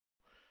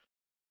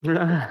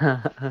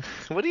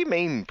What do you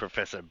mean,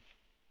 Professor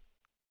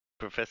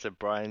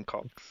Brian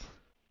Cox?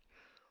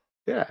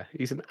 Yeah,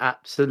 he's an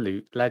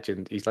absolute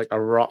legend. He's like a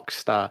rock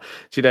star.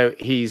 Do you know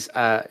he's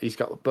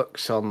got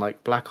books on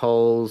like black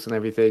holes and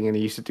everything, and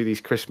he used to do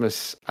these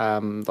Christmas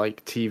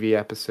like TV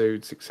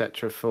episodes,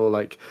 etc. for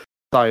like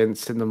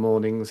science in the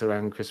mornings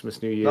around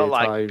Christmas New Not Year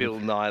like time. Bill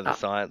Nye the Uh,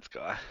 Science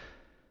Guy.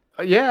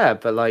 yeah,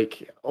 but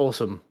like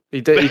awesome. He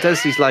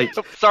does these like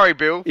Sorry,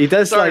 Bill. he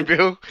does Sorry, like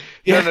Bill. No,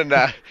 yeah no,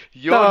 no.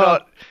 You're no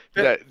not.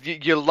 No,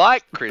 you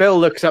like Bill Chris,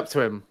 looks up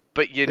to him.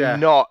 but you're Yeah,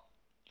 not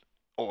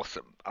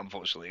awesome,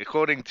 unfortunately.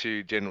 According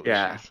to general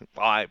yeah. issues,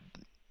 I.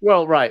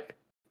 Well, right.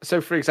 So,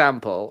 for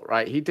example,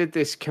 right, he did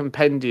this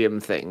compendium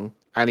thing,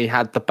 and he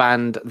had the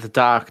band The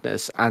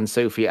Darkness and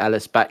Sophie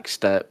Ellis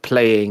Bextor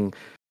playing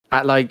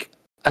at like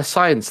a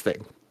science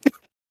thing.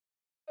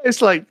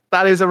 It's like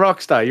that is a rock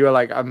star. You were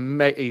like,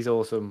 mate, he's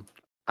awesome,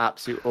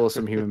 absolute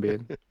awesome human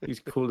being. He's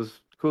cool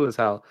as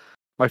hell.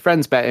 My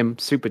friends met him,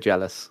 super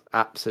jealous,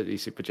 absolutely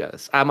super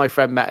jealous. And my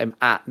friend met him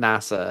at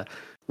NASA,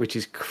 which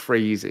is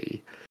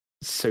crazy.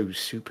 So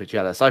super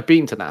jealous. I've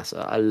been to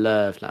NASA. I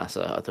love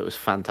NASA. I thought it was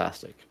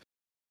fantastic.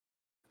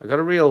 I got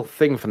a real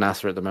thing for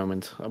NASA at the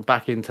moment. I'm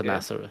back into Yeah.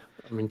 NASA.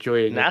 I'm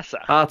enjoying it.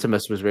 NASA.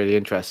 Artemis was really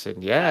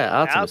interesting. Yeah,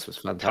 Our Artemis was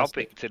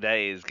fantastic. topic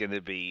today is going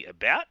to be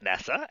about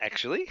NASA,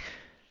 actually,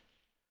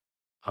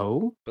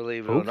 Oh,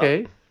 believe it or not.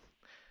 okay.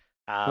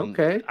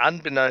 Okay.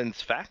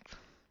 Unbeknownst fact,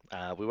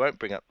 we won't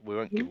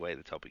give away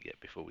the topic yet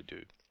before we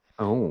do.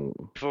 Oh,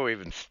 Before we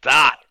even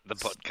start the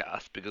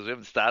podcast, because we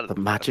haven't started the the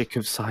podcast. magic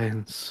of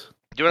science.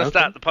 Do you want to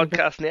start the Okay.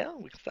 podcast now?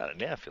 We can start it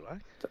now if you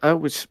like.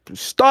 We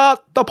start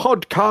the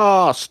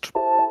podcast.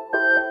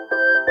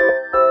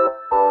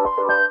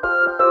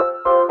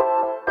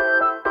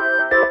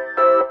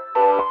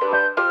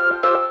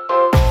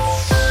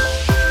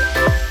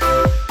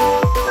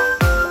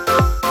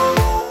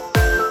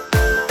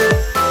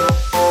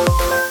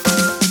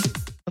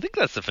 I think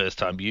that's the first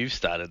time you've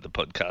started the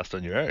podcast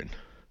on your own.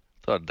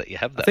 Thought that you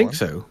have that I think one.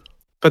 so.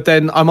 But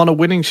then I'm on a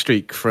winning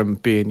streak from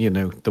being,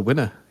 the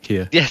winner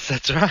here. Yes,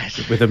 that's right.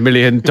 With $1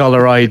 million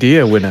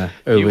idea winner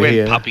over You went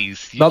here.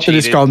 puppies. You Not that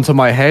it's cheated. gone to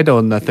my head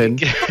or nothing.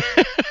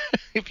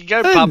 If you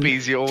go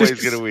puppies, you're always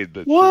Just- going to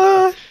win.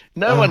 What?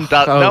 No one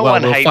does. No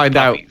one we'll hates find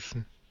puppies.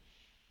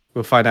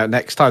 We'll find out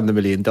next time the $1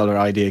 million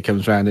idea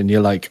comes around and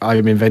you're like,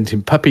 I'm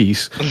inventing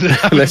puppies.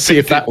 Let's see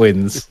if that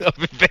wins. I've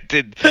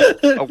invented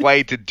a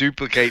way to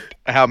duplicate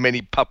how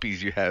many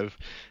puppies you have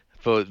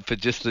for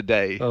just a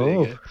day. There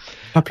you go.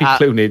 Puppy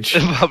clonage.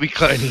 Puppy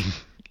cloning.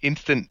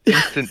 Instant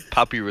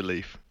puppy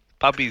relief.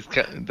 Puppies,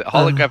 the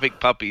holographic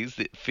puppies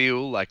that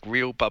feel like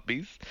real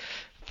puppies.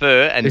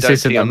 Fur and This don't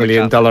isn't pee a on $1 the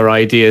million carpet.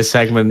 idea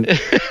segment.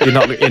 You're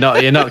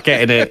not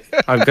getting it.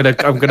 I'm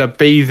gonna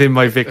bathe in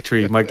my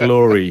victory, my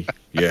glory.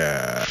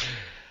 Yeah.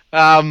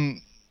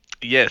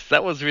 Yes,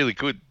 that was really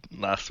good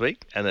last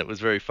week, and it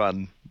was very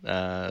fun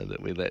that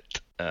we let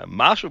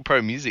Marshall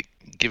Pro Music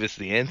give us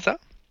the answer.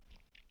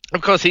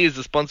 Of course, he is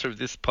the sponsor of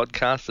this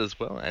podcast as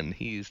well, and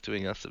he is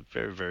doing us a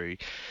very, very,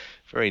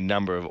 very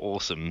number of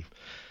awesome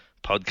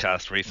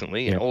podcasts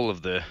recently, and Yep. all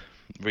of the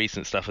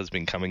recent stuff has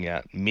been coming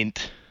out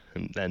mint,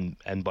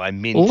 and by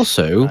mint,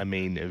 Also, I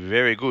mean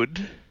very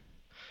good.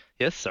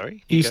 Yes,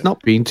 sorry. you he's go.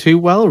 not been too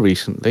well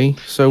recently,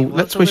 so He was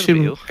let's a wish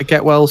little him bit a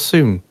get well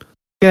soon.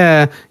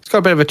 Yeah, he's got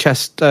a bit of a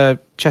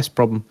chest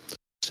problem,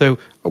 so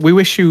we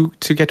wish you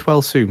to get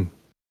well soon,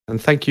 and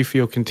thank you for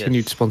your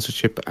continued Yes.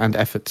 sponsorship and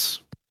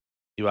efforts.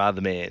 You are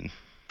the man.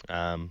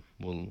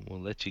 We'll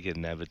let you get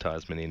an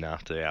advertisement in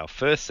after our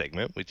first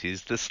segment, which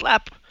is the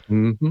slap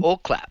Mm-hmm. or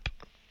clap.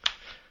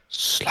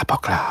 Slap or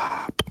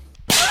clap.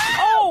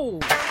 Oh!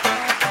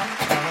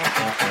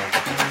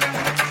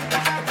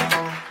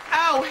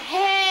 Oh,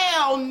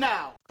 hell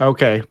no!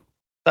 Okay.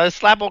 So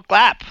slap or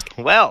clap.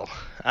 Well,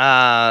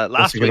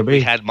 last it gonna week we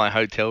be? had my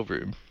hotel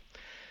room,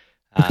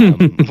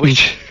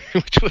 which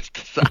was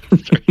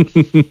disastrous.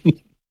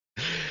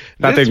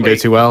 That This didn't go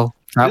week- too well.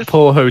 That this-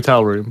 poor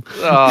hotel room.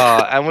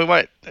 Oh,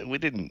 and we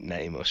didn't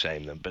name or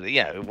shame them, but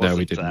yeah, it wasn't.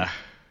 we didn't.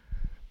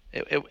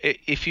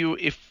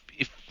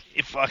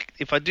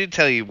 If I do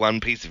tell you one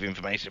piece of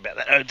information about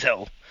that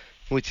hotel,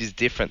 which is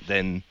different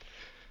than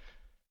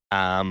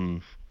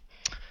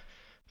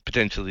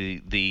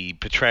potentially the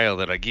portrayal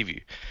that I give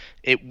you,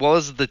 it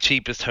was the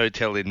cheapest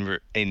hotel in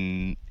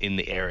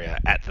the area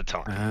at the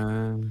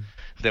time.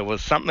 There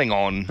was something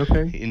on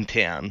Okay. in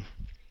town,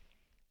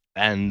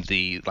 and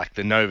the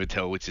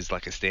Novotel, which is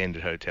like a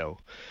standard hotel,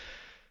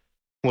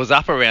 was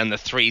up around the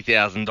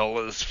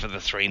 $3,000 for the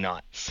 3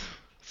 nights.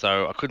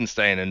 So I couldn't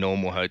stay in a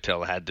normal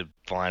hotel. I had to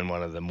find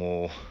one of the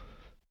more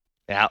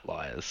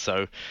outliers.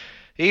 So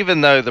even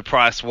though the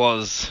price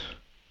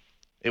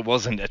it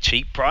wasn't a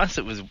cheap price.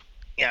 It was,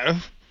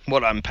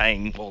 what I'm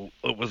paying. Well,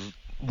 it was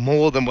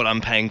more than what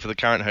I'm paying for the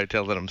current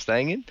hotel that I'm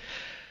staying in.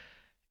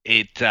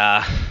 It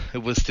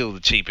was still the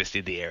cheapest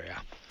in the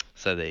area.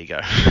 So there you go.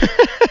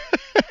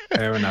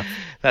 Fair enough.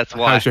 That's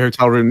why. How's your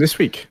hotel room this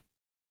week?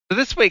 So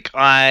this week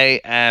I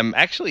am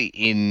actually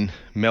in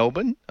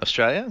Melbourne,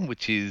 Australia,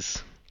 which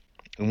is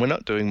And we're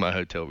not doing my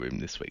hotel room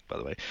this week, by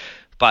the way.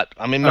 But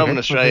I'm in Okay, Melbourne,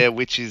 Australia,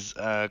 which is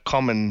a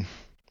common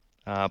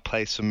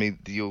place for me.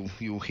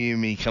 You'll hear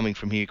me coming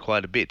from here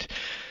quite a bit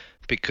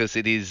because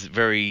it is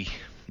very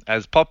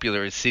as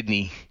popular as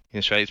Sydney in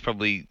Australia. It's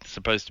probably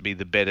supposed to be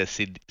the better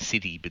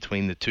city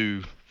between the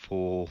two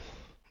for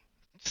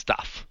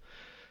stuff,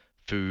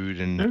 food,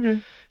 and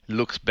Okay.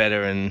 looks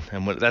better, and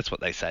that's what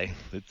they say.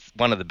 It's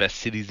one of the best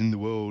cities in the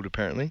world,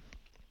 apparently.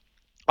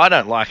 I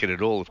don't like it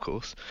at all, of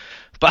course,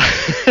 but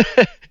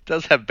it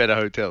does have better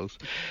hotels.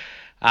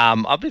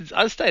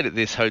 I've stayed at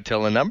this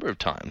hotel a number of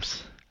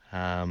times,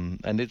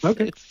 and it's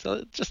Okay. it's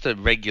just a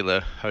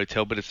regular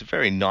hotel, but it's a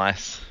very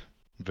nice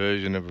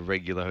version of a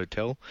regular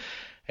hotel.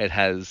 It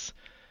has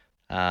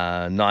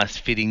nice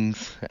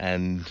fittings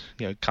and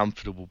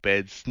comfortable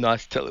beds,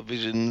 nice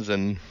televisions,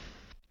 and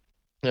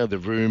the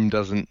room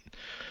doesn't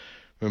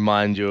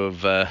remind you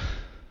of a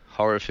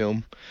horror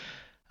film.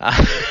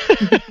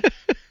 It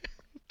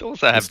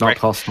also It's not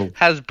hostile.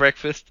 has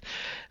breakfast,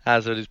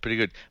 so it is pretty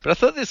good. But I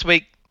thought this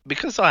week,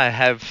 because I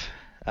have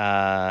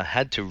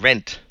had to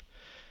rent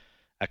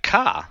a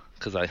car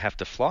because I have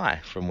to fly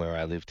from where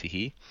I live to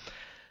here,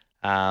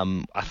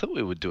 I thought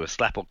we would do a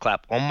slap or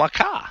clap on my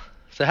car.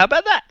 So how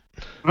about that?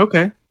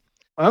 Okay.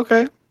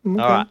 Okay. All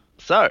right.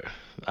 So,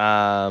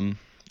 I'm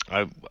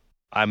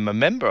a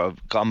member of.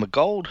 I'm a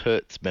Gold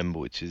Hertz member,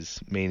 which is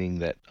meaning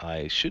that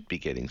I should be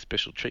getting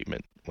special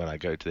treatment when I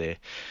go to there.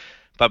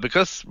 But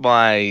because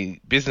my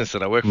business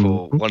that I work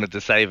for wanted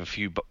to save a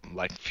few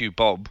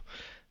bob,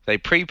 they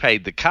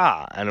prepaid the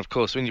car, and of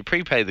course, when you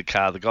prepay the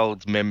car, the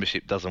Gold's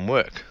membership doesn't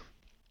work.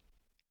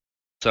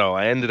 So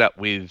I ended up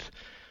with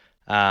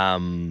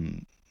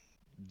the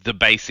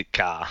basic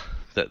car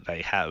that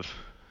they have.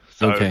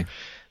 So Okay.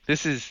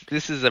 this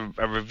is a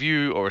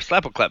review or a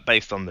slap or clap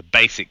based on the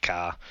basic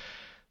car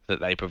that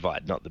they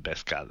provide, not the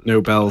best car.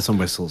 No bells and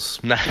whistles.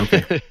 No.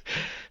 Okay.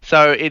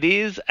 So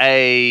it's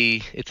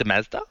a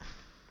Mazda.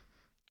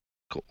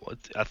 Cool.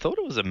 I thought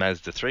it was a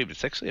Mazda 3, but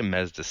it's actually a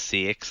Mazda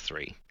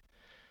CX-3.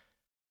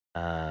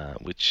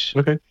 Which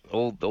Okay.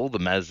 all the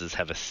Mazdas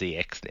have a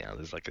CX now.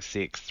 There's like a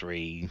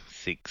CX-3,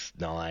 6,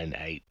 9,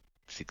 8,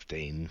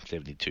 16,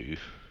 72,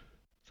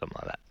 something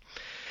like that.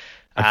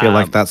 I feel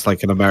like that's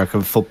like an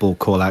American football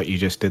call out you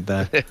just did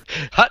there.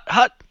 Hut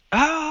hut.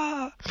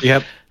 Ah.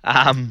 Yep.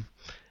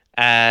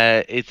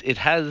 It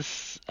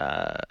has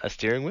a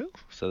steering wheel,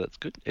 so that's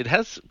good. It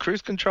has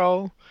cruise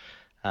control.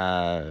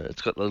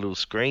 It's got the little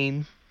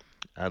screen.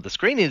 The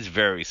screen is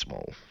very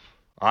small.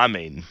 I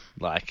mean,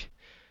 like,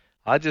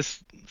 I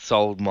just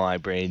sold my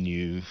brand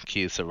new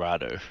Kia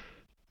Cerato,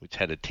 which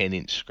had a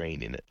 10-inch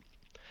screen in it.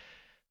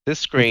 This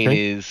screen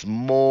is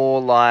more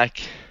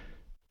like,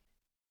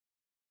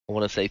 I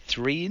want to say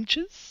 3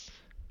 inches,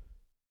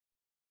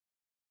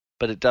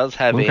 but it does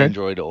have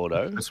Android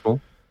Auto. That's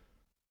small.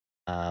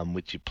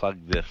 Which you plug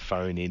the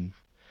phone in.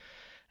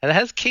 And it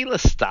has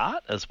keyless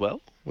start as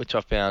well, which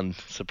I found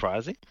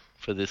surprising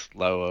for this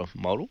lower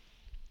model.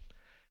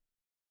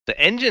 The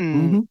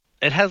engine,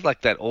 it has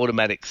like that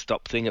automatic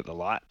stop thing at the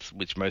lights,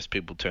 which most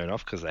people turn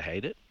off because they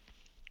hate it.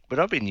 But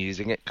I've been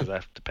using it because I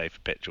have to pay for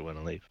petrol when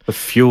I leave. The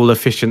fuel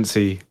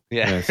efficiency.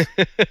 Yeah. Yes.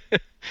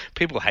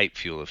 People hate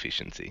fuel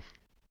efficiency.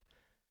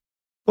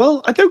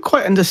 Well, I don't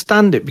quite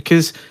understand it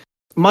because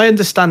my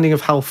understanding of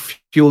how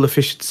fuel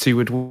efficiency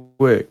would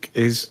work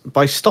is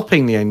by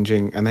stopping the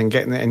engine and then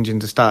getting the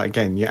engine to start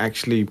again, you're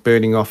actually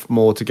burning off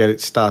more to get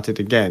it started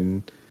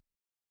again.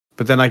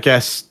 But then I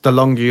guess the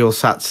longer you're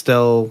sat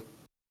still,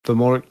 the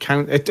more it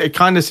can. It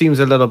kind of seems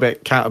a little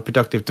bit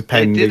counterproductive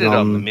depending They did it on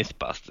on the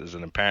Mythbusters,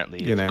 and apparently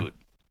it's good.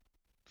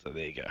 So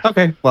there you go.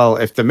 Okay, well,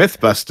 if the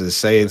Mythbusters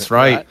say it's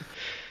right,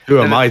 who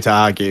am I to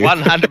argue?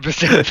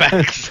 100%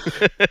 facts.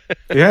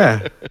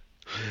 Yeah.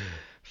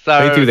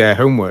 So They do their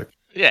homework.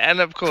 Yeah, and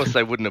of course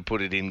they wouldn't have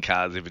put it in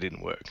cars if it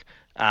didn't work.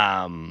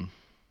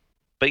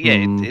 But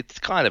yeah, it's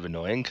kind of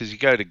annoying because you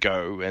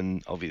go,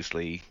 and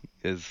obviously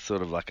there's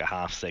sort of like a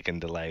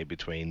half-second delay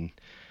between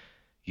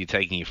you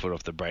taking your foot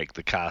off the brake,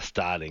 the car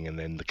starting, and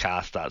then the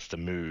car starts to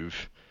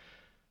move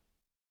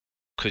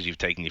because you've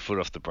taken your foot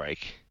off the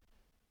brake,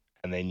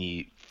 and then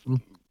you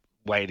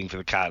waiting for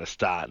the car to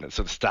start, and it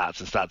sort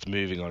of starts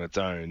moving on its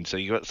own. So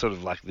you got sort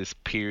of like this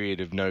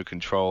period of no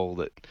control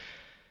that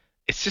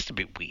it's just a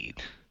bit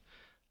weird.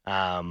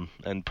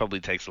 And probably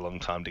takes a long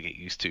time to get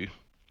used to.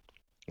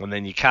 And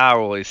then your car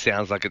always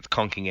sounds like it's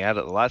conking out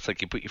at the lights.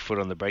 Like you put your foot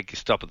on the brake, you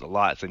stop at the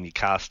lights, and your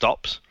car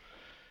stops.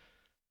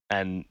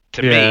 And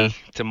to me,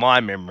 to my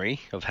memory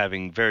of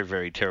having very,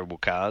 very terrible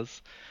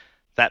cars,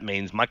 that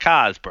means my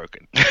car is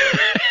broken.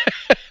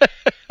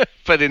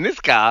 But in this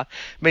car,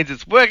 it means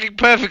it's working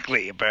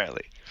perfectly,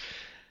 apparently.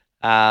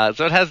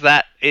 So it has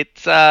that.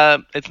 It's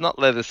not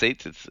leather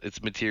seats.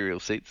 It's material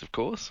seats, of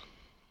course.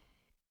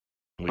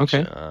 Which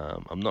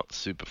I'm not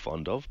super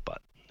fond of,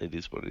 but it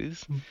is what it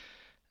is.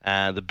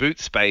 The boot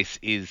space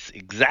is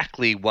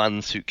exactly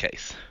one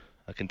suitcase.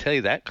 I can tell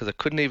you that because I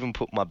couldn't even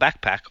put my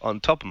backpack on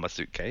top of my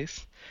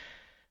suitcase,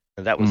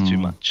 and that was too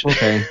much.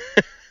 Okay.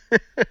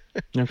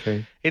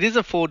 Okay. It is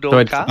a 4-door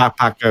So car. the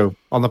backpack go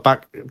on the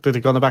back? Did it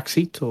go on the back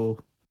seat or?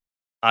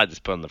 I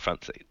just put on the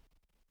front seat.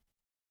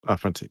 Oh,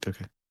 front seat.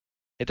 Okay.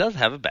 It does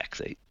have a back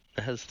seat.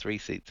 It has 3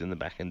 seats in the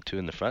back and 2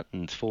 in the front,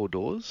 and it's 4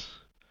 doors.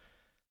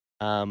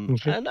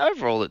 Okay. And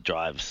overall, it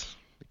drives.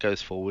 It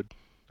goes forward.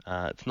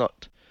 It's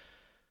not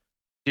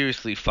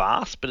seriously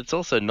fast, but it's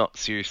also not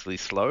seriously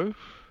slow.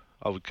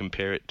 I would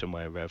compare it to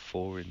my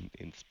RAV4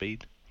 in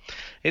speed.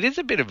 It is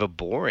a bit of a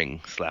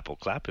boring slap or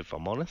clap, if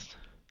I'm honest.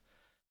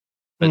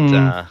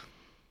 But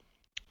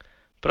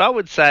but I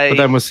would say. But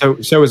then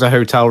so was a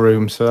hotel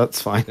room, so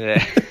that's fine.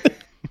 Yeah.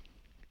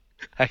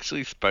 I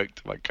actually spoke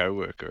to my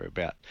coworker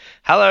about.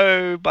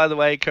 Hello, by the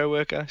way,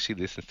 coworker. She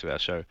listens to our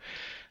show.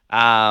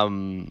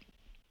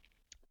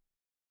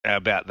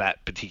 About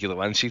that particular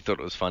one, she thought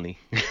it was funny.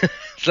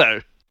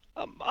 So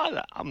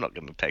I'm not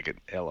going to take an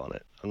L on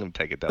it. I'm going to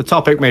take it down. The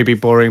topic may be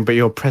boring, but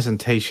your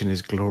presentation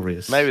is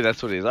glorious. Maybe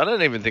that's what it is. I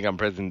don't even think I'm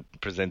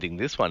presenting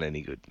this one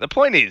any good. The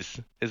point is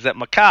that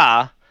my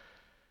car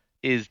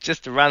is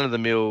just a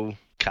run-of-the-mill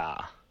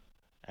car.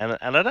 And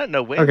I don't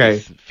know where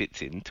this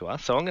fits into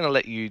us, so I'm going to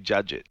let you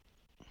judge it.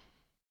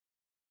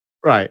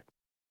 Right.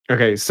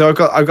 Okay, so I've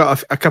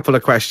got a couple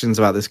of questions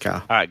about this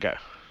car. All right, go.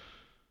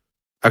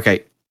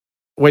 Okay.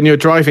 When you're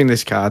driving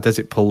this car, does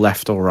it pull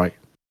left or right?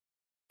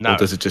 No. Or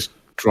does it just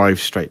drive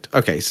straight?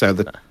 Okay, so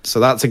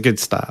that's a good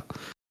start.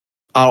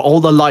 Are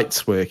all the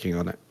lights working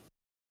on it?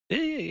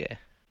 Yeah.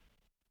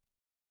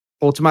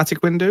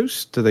 Automatic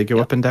windows? Do they go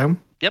up and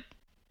down? Yep.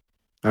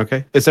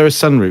 Okay. Is there a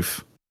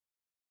sunroof?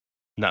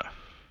 No.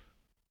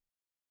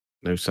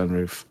 No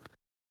sunroof.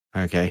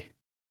 Okay.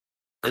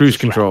 Cruise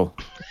control.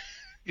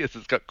 Yes,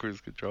 it's got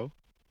cruise control.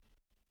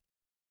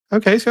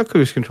 Okay, it's got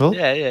cruise control.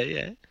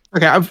 Yeah.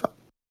 Okay,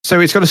 so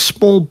it's got a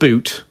small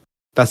boot.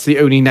 That's the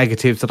only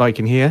negative that I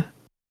can hear.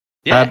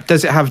 Yeah.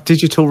 Does it have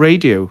digital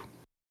radio?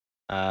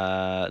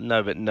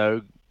 No, but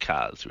no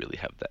cars really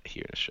have that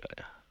here in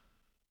Australia.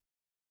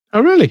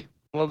 Oh, really?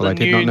 Well, I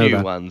the did not know new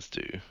that. ones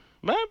do.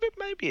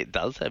 Maybe it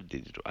does have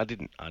digital. I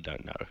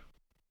don't know.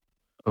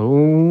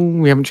 Oh,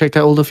 we haven't checked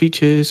out all the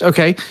features.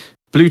 Okay,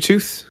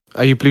 Bluetooth.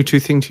 Are you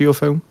Bluetoothing to your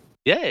phone?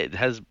 Yeah, it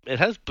has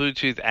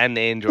Bluetooth and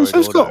Android So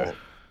it's Auto. got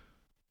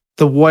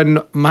the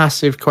one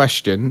massive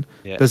question: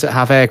 Yeah. does it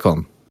have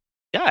aircon?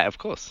 Yeah, of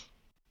course.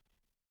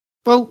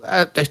 Well,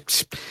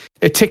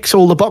 it ticks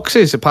all the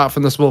boxes apart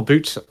from the small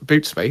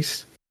boot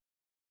space.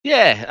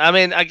 Yeah, I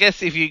mean, I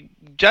guess if you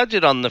judge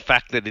it on the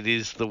fact that it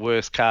is the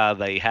worst car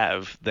they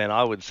have, then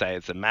I would say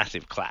it's a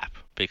massive clap.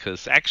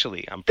 Because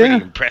actually, I'm pretty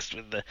impressed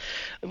with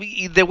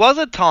there was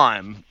a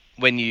time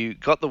when you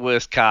got the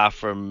worst car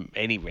from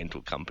any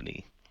rental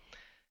company,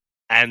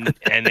 and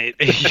it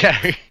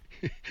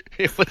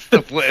it was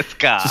the worst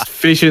car. Just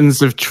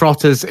visions of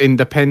Trotters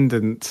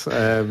Independent.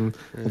 I don't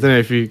know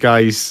if you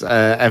guys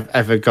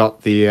ever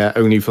got the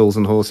Only Fools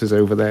and Horses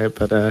over there,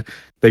 but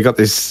they got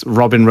this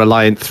Robin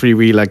Reliant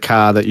 3-wheeler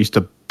car that used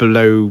to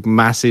blow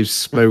massive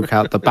smoke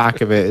out the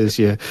back of it as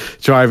you're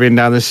driving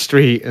down the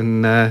street,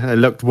 and it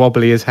looked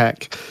wobbly as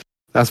heck.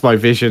 That's my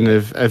vision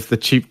of the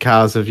cheap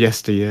cars of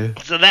yesteryear.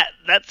 So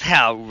that's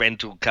how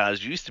rental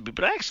cars used to be.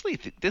 But I actually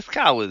think this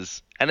car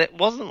was, and it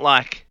wasn't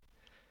like,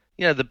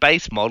 the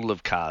base model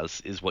of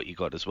cars is what you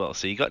got as well.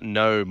 So you got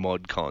no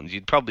mod cons.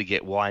 You'd probably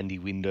get windy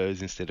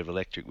windows instead of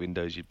electric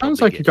windows.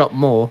 Sounds like you got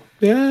more.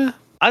 Yeah.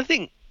 I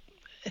think,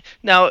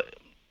 now,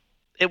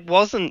 it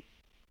wasn't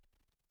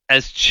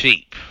as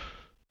cheap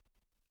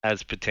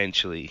as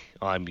potentially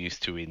I'm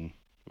used to in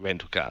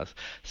rental cars.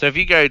 So if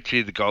you go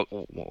to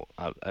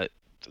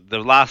the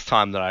last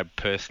time that I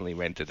personally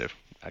rented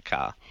a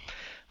car,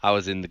 I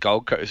was in the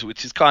Gold Coast,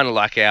 which is kind of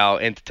like our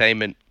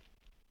entertainment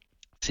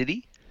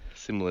city,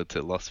 similar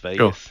to Las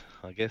Vegas,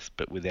 I guess,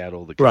 but without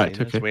all the casinos.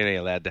 Right, okay. We're only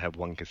allowed to have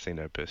one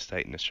casino per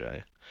state in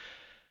Australia.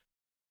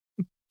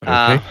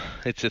 Okay.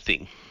 It's a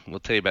thing. We'll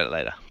tell you about it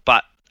later.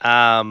 But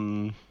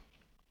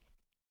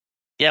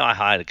yeah, I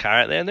hired a car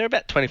out there, and they're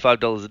about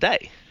 $25 a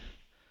day.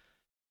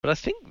 But I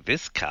think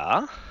this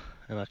car,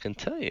 and I can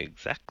tell you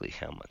exactly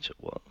how much it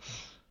was.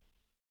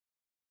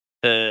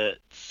 Here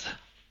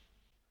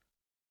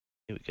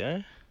we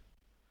go.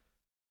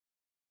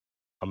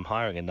 I'm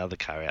hiring another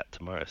car out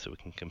tomorrow so we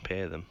can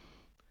compare them.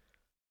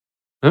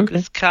 Okay.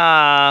 This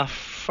car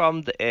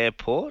from the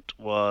airport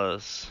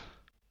was...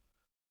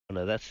 Oh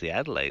no, that's the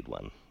Adelaide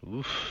one.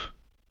 Oof.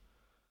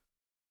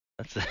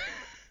 That's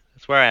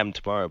where I am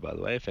tomorrow, by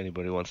the way, if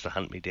anybody wants to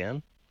hunt me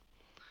down.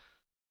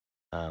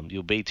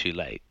 You'll be too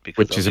late.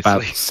 Because Which is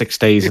about 6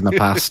 days in the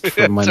past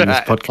from when this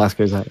podcast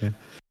goes out. Yeah.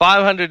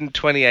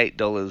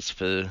 $528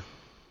 for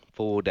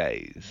 4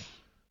 days.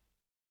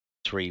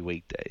 3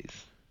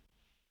 weekdays.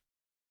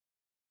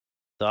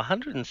 So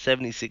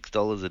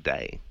 $176 a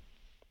day.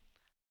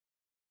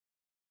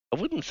 I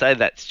wouldn't say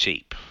that's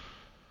cheap.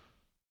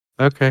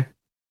 Okay.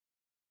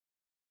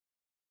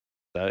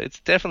 So it's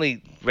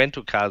definitely,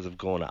 rental cars have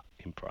gone up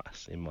in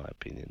price, in my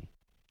opinion,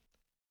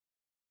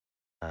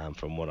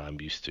 from what I'm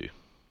used to.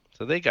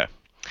 So there you go.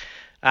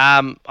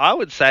 I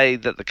would say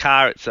that the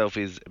car itself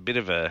is a bit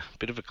of a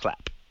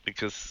clap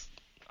because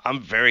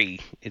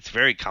it's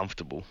very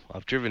comfortable.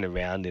 I've driven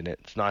around in it.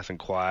 It's nice and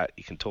quiet.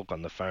 You can talk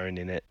on the phone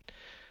in it,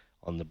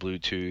 on the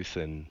Bluetooth,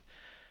 and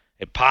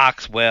It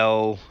parks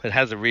well. It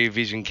has a rear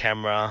vision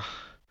camera.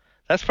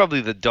 That's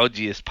probably the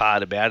dodgiest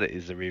part about it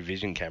is the rear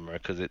vision camera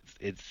because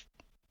it's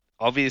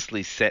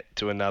obviously set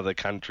to another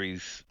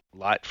country's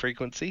light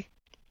frequency.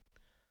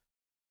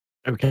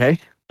 Okay.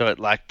 So it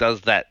like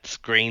does that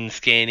screen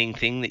scanning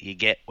thing that you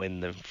get when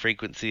the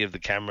frequency of the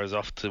camera is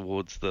off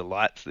towards the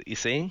lights that you're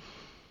seeing.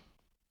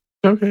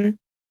 Okay.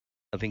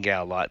 I think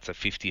our lights are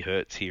 50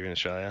 hertz here in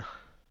Australia.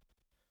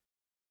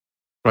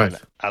 Right.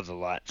 And other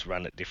lights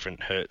run at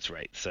different hertz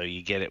rates, so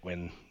you get it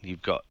when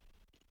you've got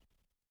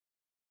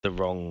the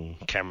wrong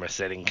camera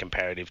setting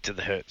comparative to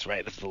the hertz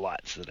rate of the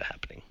lights that are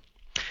happening.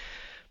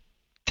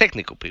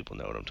 Technical people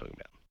know what I'm talking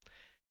about.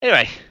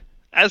 Anyway,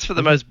 as for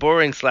the most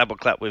boring slap or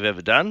clap we've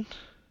ever done,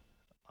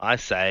 I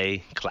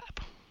say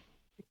clap.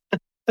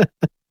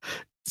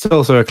 It's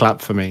also a clap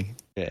for me.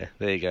 Yeah,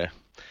 there you go.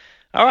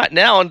 All right,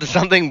 now on to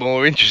something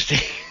more interesting.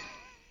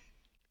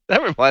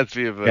 That reminds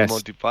me of a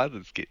Monty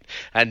Python skit.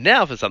 And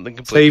now for something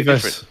completely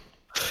different.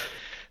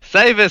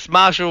 Save us,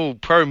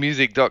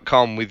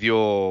 MarshallProMusic.com with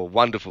your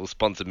wonderful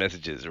sponsor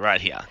messages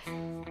right here.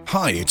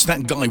 Hi, it's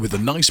that guy with a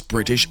nice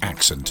British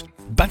accent.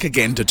 Back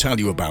again to tell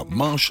you about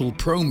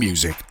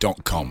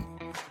MarshallProMusic.com.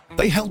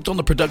 They helped on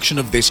the production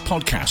of this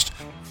podcast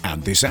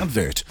and this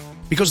advert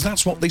because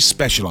that's what they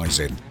specialise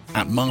in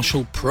at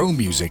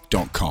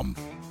MarshallProMusic.com.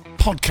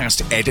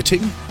 Podcast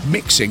editing,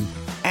 mixing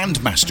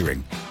and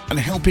mastering, and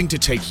helping to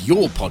take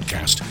your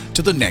podcast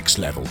to the next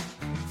level.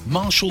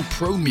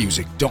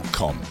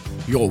 MarshallProMusic.com,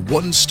 your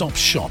one-stop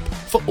shop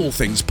for all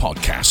things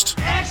podcast.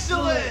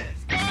 Excellent!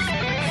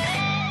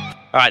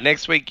 All right,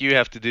 next week you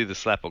have to do the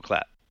slap or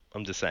clap.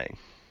 I'm just saying.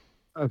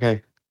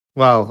 Okay.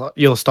 Well,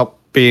 you'll stop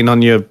being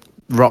on your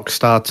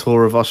Rockstar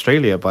tour of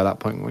Australia by that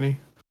point, won't you?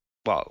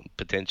 Well,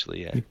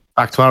 potentially, yeah.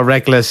 Back to our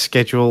regular,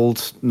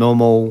 scheduled,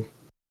 normal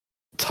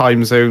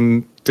time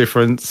zone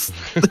difference.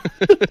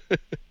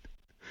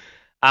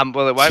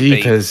 Well, it won't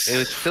Jeepers. be.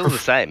 It's still the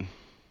same.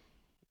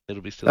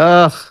 It'll be still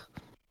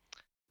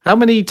how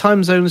many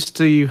time zones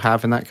do you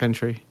have in that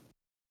country?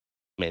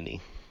 many.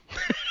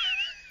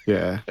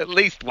 Yeah. At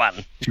least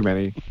one. Too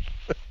many.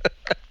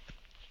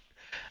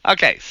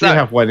 Okay, so You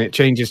have one. It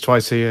changes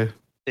twice a year.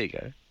 there you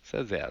go.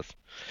 So's ours.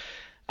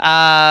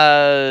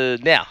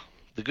 Now,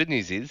 the good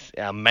news is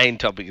our main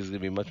topic is going to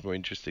be much more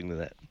interesting than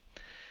that.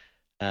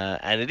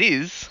 And it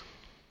is,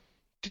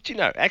 did you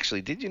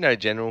know,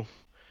 General?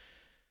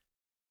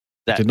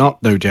 I did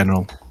not know,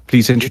 General.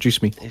 Please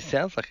introduce me. He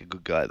sounds like a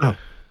good guy, though.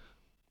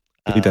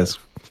 Oh, he does.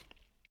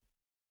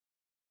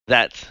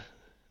 That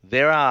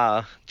there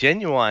are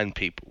genuine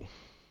people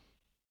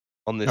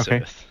on this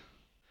Okay. earth.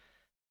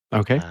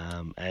 Okay.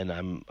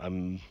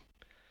 And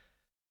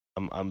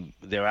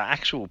there are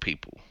actual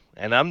people.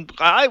 And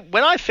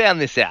when I found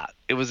this out,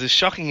 it was as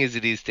shocking as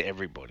it is to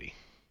everybody.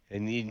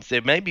 And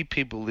there may be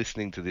people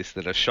listening to this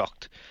that are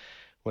shocked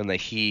when they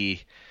hear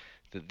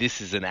that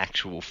this is an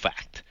actual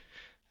fact.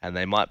 And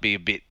they might be a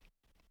bit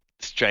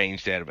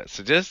stranged out of it.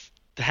 So just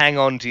hang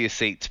on to your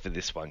seats for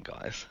this one,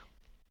 guys.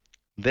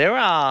 There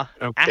are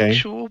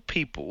actual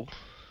people,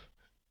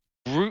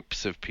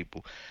 groups of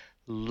people,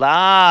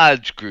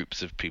 large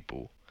groups of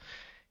people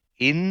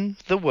in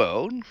the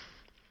world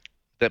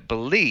that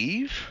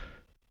believe,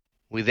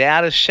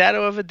 without a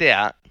shadow of a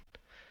doubt,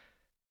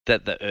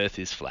 that the Earth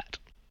is flat.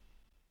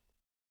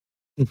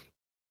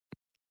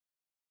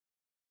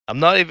 I'm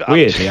not even...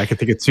 Weirdly, I could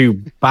think of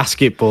two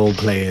basketball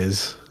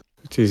players,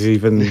 which is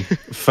even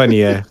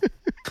funnier.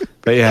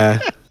 But yeah,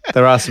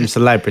 there are some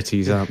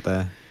celebrities, aren't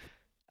there?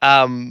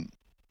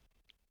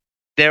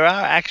 There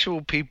are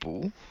actual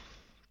people,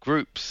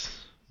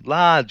 groups,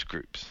 large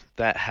groups,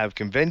 that have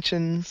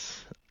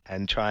conventions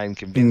and try and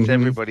convince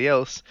everybody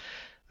else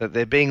that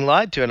they're being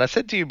lied to. And I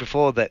said to you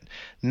before that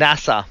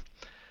NASA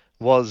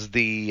was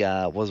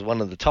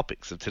one of the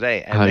topics of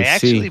today, and they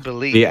actually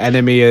believe the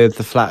enemy of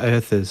the flat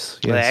earthers.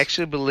 Yes. They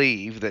actually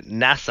believe that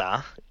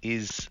NASA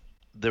is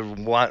the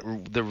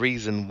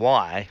reason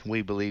why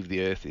we believe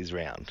the Earth is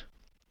round,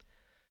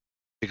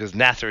 because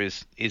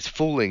NASA is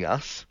fooling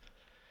us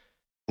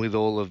with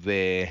all of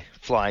their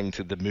flying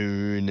to the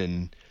moon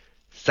and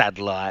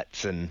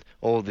satellites and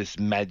all this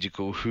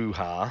magical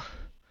hoo-ha.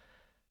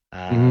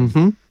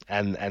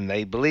 And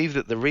they believe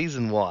that the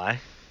reason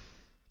why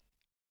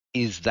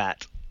is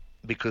that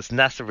because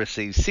NASA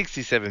receives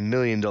 $67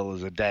 million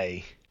a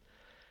day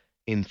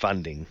in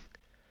funding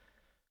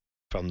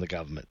from the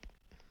government.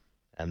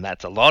 And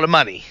that's a lot of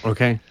money.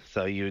 Okay.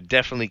 So you would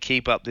definitely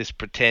keep up this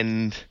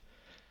pretend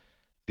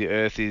the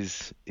Earth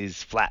is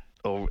flat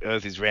or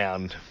Earth is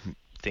round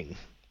thing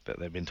that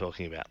they've been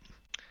talking about.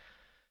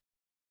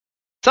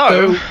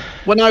 So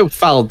when I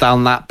fell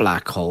down that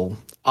black hole,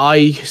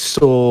 I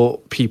saw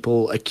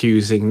people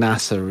accusing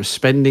NASA of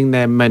spending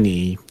their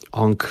money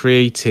on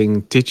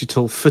creating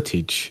digital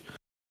footage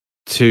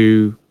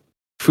to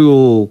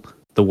fool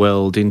the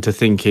world into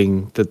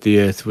thinking that the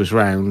Earth was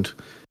round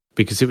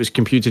because it was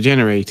computer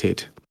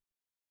generated.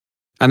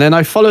 And then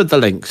I followed the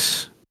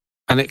links,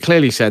 and it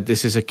clearly said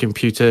this is a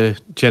computer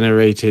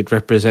generated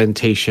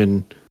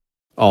representation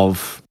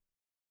of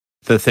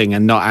the thing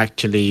and not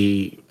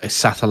actually a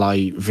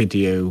satellite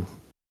video.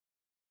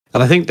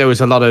 And I think there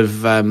was a lot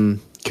of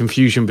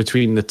confusion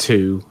between the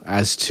two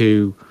as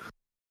to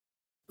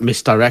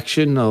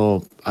misdirection,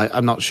 or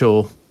I'm not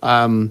sure.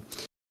 But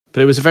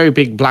it was a very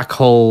big black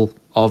hole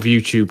of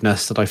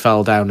YouTube-ness that I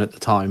fell down at the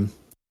time.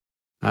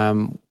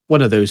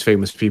 One of those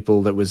famous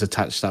people that was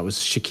attached, that was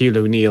Shaquille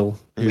O'Neal,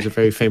 who's a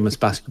very famous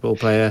basketball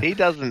player. He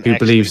doesn't who actually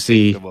believes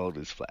think the world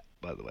is flat,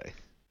 by the way.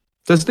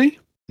 Doesn't he?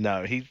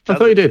 No, he I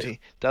thought he did. He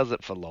does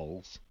it for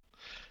lols.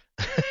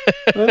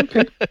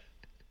 Okay.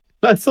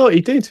 I thought he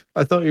did.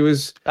 I thought he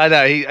was. I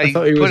know,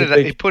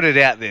 he put it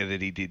out there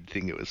that he did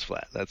think it was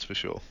flat, that's for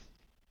sure.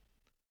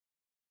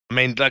 I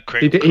mean, like,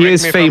 He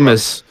is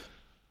famous.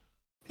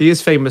 He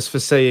is famous for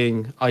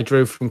saying, "I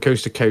drove from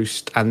coast to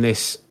coast, and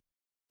this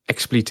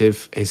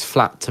expletive is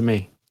flat to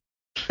me."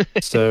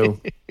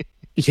 So,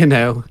 you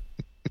know.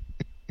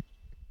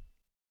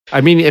 I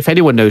mean, if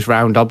anyone knows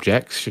round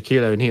objects,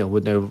 Shaquille O'Neal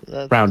would know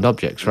round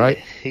objects, right?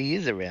 He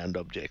is a round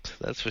object,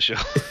 that's for sure.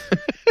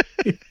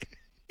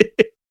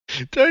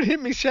 Don't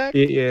hit me, Shaq.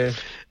 Yeah.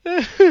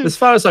 As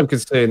far as I'm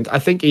concerned, I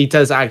think he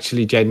does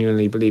actually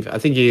genuinely believe it. I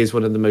think he is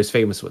one of the most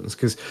famous ones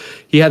because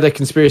he had a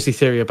conspiracy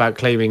theory about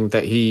claiming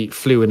that he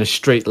flew in a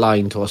straight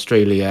line to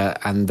Australia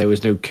and there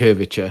was no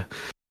curvature,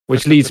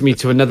 which leads me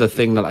to another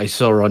thing that I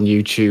saw on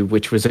YouTube,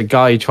 which was a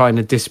guy trying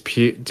to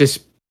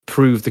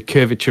disprove the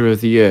curvature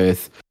of the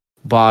Earth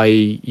by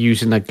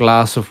using a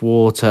glass of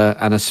water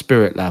and a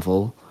spirit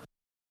level,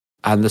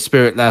 and the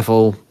spirit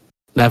level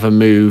never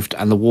moved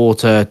and the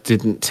water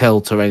didn't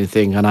tilt or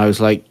anything. And I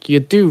was like, you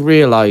do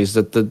realize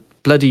that the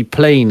bloody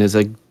plane is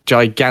a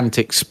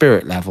gigantic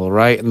spirit level,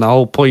 right? And the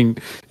whole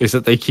point is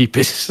that they keep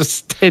it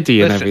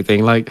steady and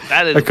everything. Like,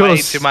 that is of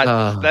course, way too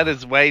much. That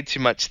is way too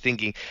much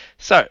thinking.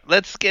 So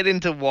let's get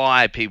into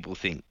why people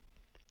think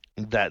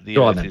that the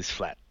Earth is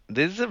flat.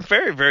 There's some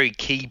very, very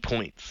key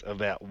points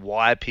about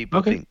why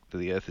people think that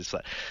the Earth is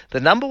flat. The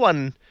number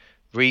one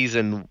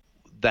reason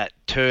that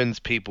turns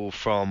people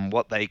from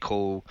what they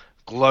call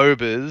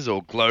globers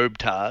or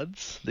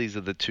globetards, these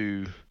are the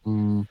two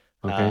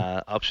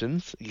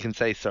options. You can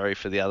say sorry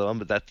for the other one,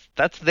 but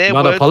that's their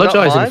words,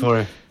 apologizing not mine. for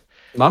it.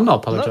 I'm not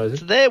apologizing.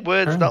 It's their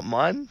words, not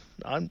mine.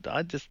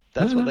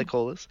 That's what they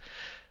call us.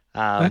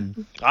 I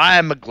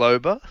am a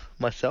glober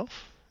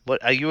myself.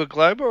 What, are you a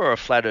glober or a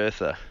flat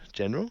earther,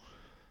 General?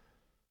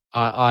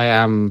 I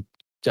am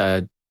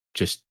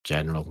just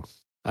general.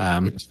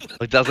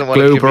 It doesn't want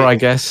glober, I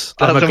guess.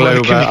 I'm a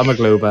glober. I'm a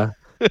glober.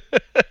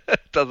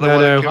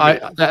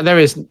 There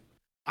is.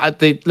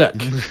 Look,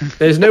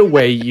 there's no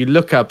way you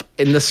look up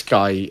in the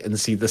sky and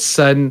see the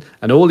sun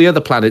and all the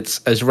other planets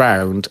as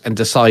round and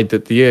decide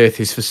that the Earth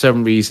is for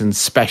some reason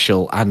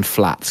special and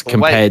flat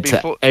compared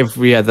to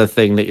every other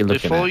thing that you're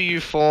looking at. Before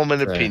you form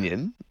an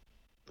opinion,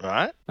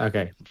 right?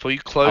 Okay. Before you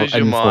close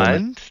your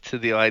mind to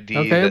the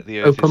idea that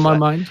the Earth is flat. Open my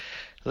mind.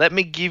 Let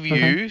me give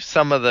you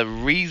some of the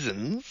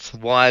reasons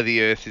why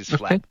the Earth is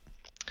flat.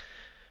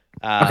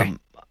 I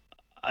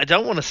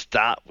don't want to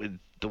start with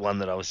the one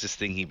that I was just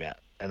thinking about,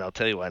 and I'll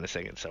tell you why in a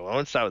second. So I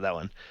won't start with that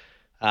one.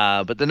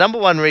 But the number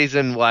one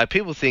reason why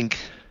people think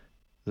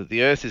that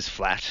the Earth is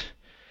flat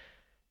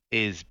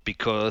is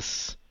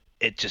because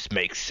it just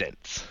makes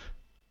sense,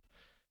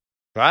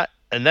 right?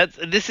 And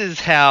this is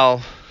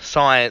how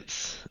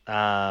science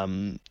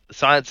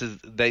is.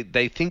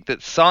 They think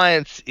that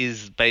science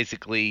is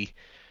basically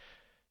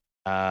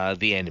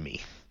the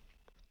enemy.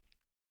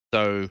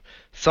 So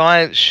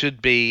science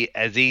should be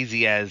as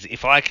easy as,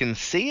 if I can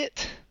see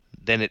it,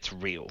 then it's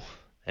real.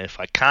 And if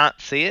I can't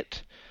see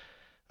it,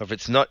 or if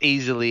it's not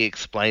easily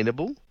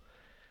explainable,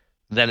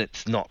 then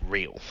it's not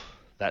real.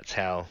 That's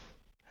how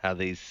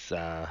these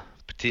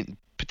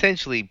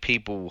potentially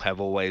people have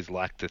always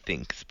liked to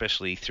think,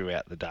 especially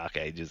throughout the Dark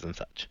Ages and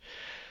such.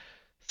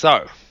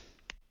 So,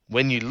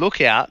 when you look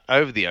out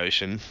over the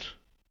ocean,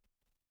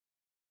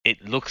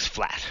 it looks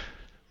flat,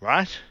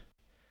 right?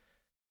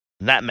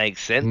 And that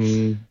makes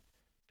sense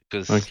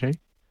because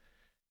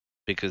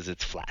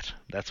it's flat.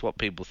 That's what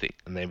people think,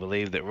 and they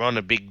believe that we're on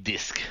a big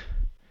disc.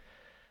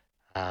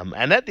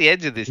 And at the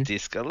edge of this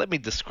disc, let me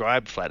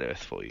describe flat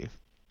Earth for you.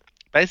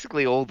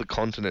 Basically, all the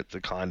continents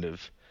are kind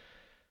of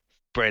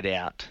spread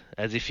out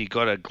as if you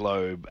got a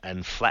globe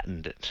and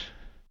flattened it.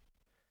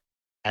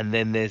 And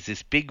then there's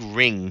this big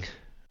ring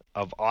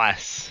of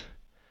ice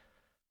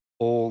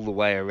all the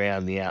way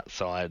around the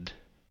outside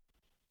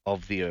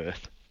of the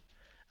Earth.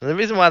 And the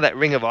reason why that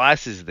ring of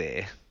ice is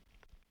there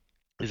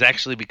is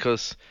actually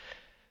because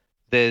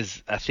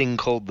there's a thing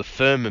called the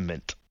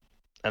firmament.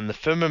 And the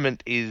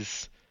firmament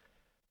is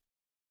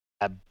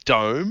a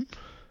dome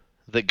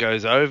that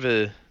goes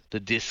over the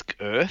disk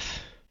Earth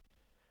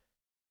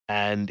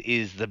and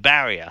is the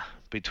barrier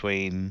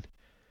between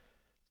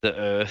the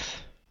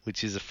Earth,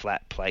 which is a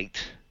flat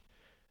plate,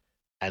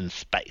 and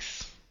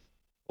space,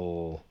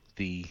 or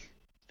the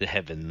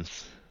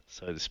heavens,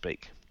 so to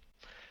speak.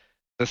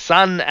 The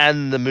sun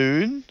and the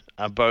moon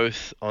are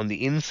both on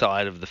the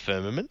inside of the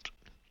firmament,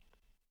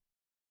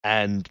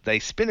 and they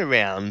spin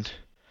around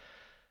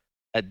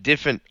at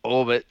different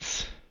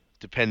orbits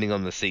depending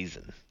on the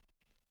season.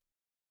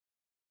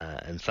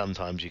 And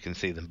sometimes you can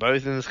see them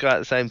both in the sky at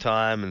the same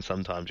time, and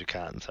sometimes you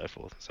can't, and so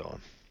forth and so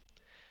on.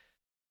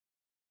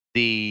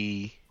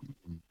 The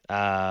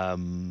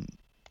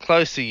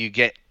closer you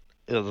get,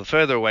 or the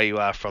further away you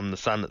are from the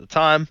sun at the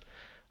time,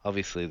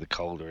 obviously the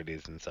colder it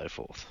is, and so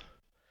forth.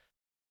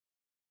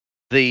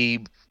 The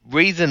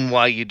reason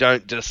why you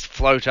don't just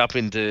float up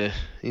into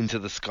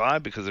the sky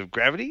because of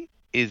gravity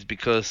is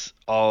because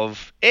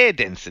of air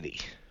density.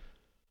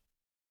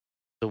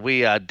 So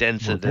we are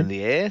denser than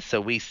the air,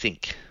 so we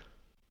sink.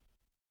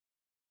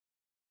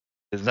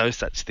 There's no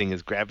such thing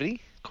as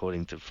gravity,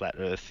 according to flat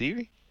Earth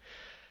theory.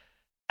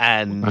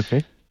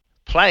 And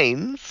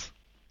planes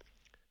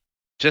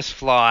just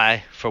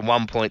fly from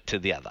one point to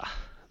the other.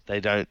 They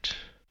don't.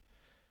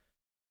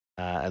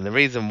 And the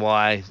reason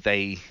why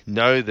they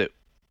know that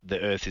the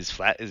Earth is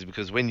flat is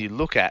because when you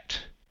look at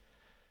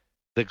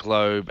the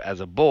globe as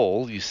a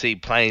ball, you see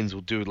planes will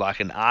do like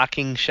an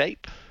arcing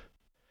shape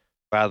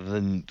rather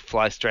than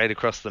fly straight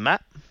across the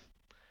map.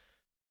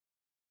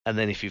 And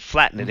then if you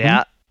flatten it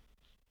out,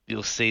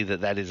 you'll see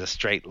that that is a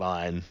straight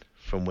line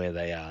from where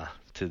they are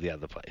to the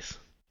other place.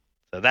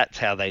 So that's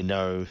how they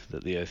know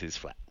that the Earth is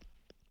flat.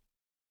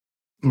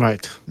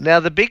 Right. Now,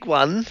 the big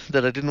one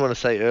that I didn't want to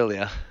say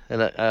earlier,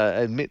 and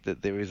I admit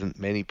that there isn't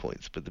many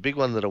points, but the big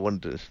one that I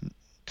wanted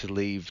to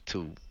leave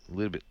to a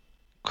little bit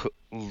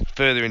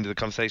further into the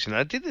conversation, and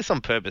I did this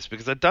on purpose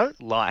because I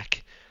don't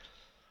like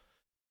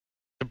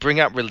to bring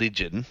up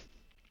religion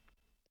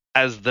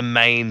as the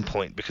main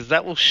point, because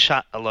that will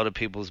shut a lot of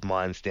people's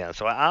minds down.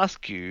 So I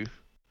ask you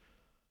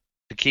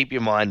to keep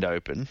your mind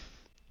open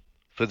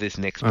for this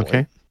next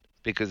point,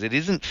 because it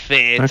isn't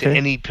fair to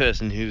any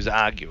person who's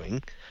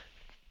arguing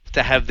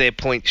to have their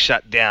point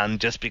shut down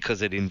just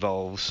because it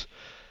involves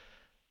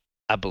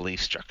a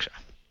belief structure,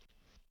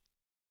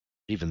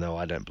 even though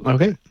I don't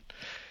believe it.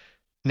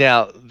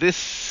 Now,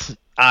 this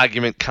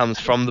argument comes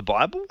from the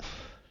Bible,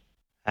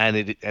 and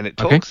it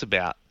talks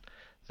about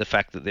the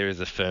fact that there is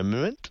a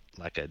firmament,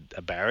 like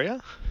a barrier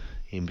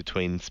in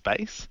between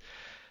space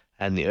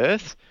and the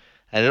Earth,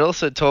 and it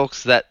also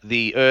talks that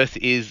the Earth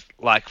is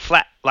like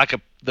flat, like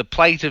the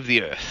plate of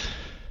the Earth.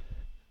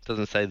 It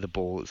doesn't say the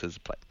ball; it says the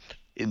plate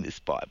in this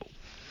Bible.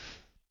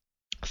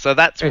 So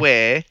that's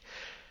where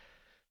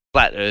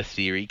flat Earth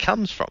theory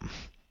comes from.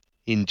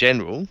 In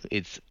general,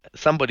 it's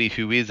somebody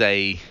who is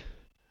a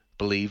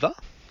believer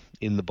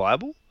in the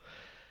Bible,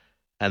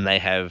 and they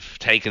have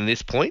taken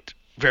this point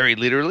very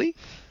literally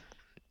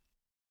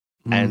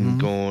and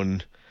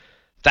gone,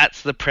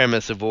 that's the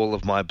premise of all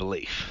of my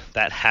belief.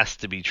 That has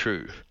to be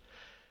true.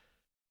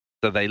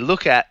 So they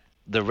look at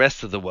the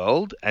rest of the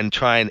world and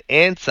try and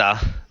answer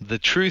the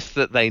truth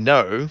that they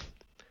know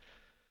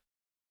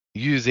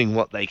using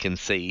what they can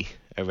see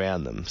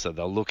around them. So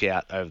they'll look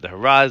out over the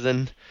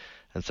horizon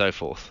and so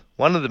forth.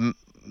 One of the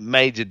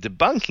major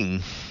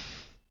debunking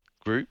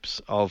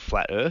groups of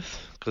flat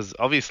Earth, because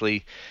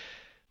obviously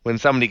when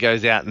somebody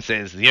goes out and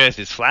says the Earth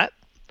is flat,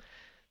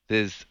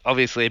 there's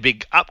obviously a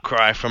big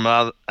upcry from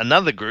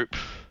another group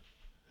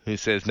who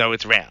says no,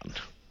 it's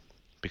round,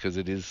 because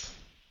it is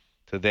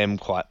to them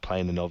quite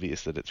plain and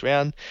obvious that it's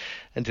round,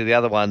 and to the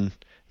other one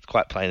it's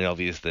quite plain and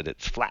obvious that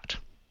it's flat.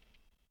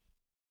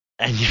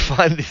 And you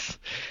find this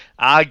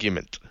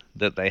argument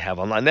that they have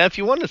online. Now, if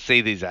you want to see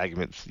these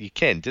arguments, you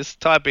can.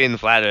 Just type in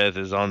flat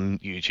earthers on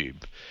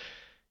YouTube.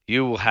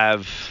 You will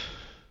have,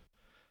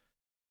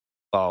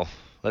 well,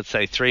 let's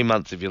say 3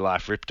 months of your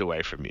life ripped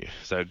away from you.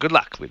 So good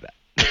luck with that.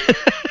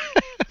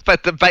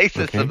 But the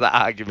basis of the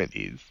argument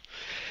is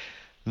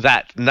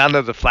that none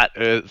of the flat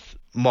earth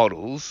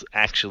models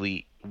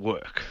actually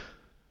work.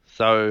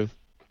 So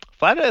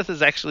flat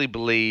earthers actually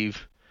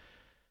believe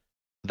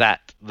that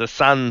the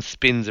sun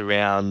spins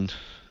around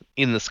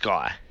in the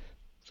sky.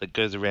 So it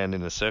goes around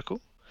in a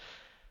circle,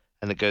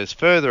 and it goes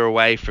further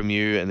away from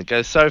you, and it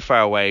goes so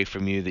far away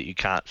from you that you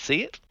can't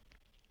see it,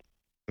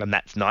 and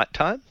that's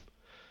nighttime.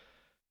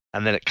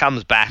 And then it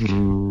comes back,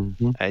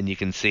 and you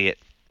can see it,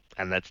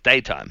 and that's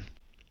daytime.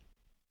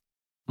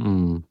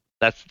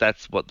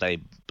 That's what they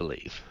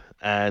believe.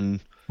 And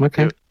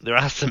there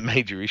are some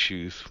major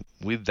issues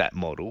with that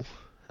model.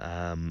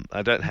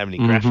 I don't have any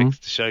graphics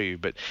to show you,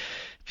 but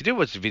if you do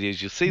watch the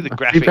videos, you'll see the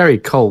graphic. It'd be very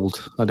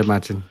cold, I'd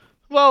imagine.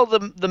 Well,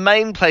 the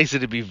main place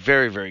it'd be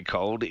very, very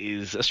cold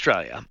is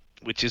Australia,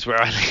 which is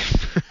where I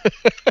live.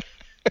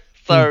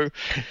 So,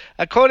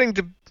 according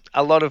to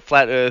a lot of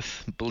flat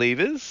Earth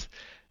believers,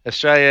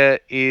 Australia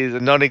is a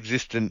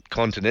non-existent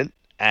continent,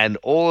 and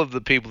all of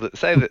the people that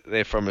say that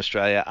they're from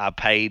Australia are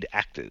paid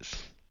actors.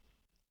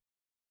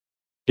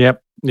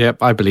 Yep,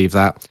 I believe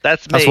that.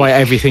 That's why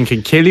everything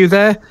can kill you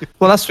there.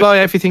 Well, that's why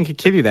everything can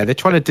kill you there. They're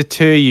trying to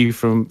deter you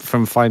from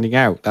finding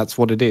out. That's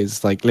what it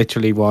is. Like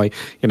literally, why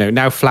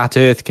now flat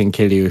Earth can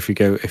kill you if you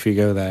go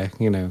there.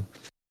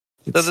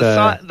 It's,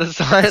 so the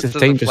science of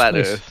the flat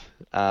place. Earth,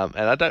 and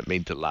I don't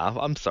mean to laugh.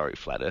 I'm sorry,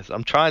 flat Earth.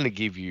 I'm trying to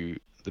give you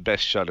the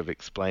best shot of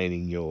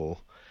explaining your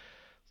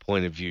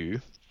point of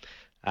view.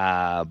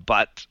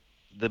 But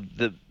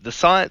the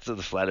science of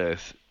the flat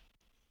Earth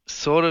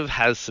sort of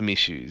has some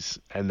issues,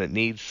 and that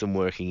needs some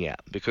working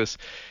out, because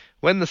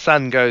when the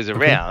sun goes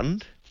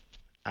around,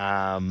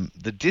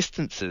 the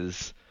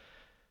distances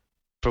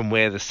from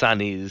where the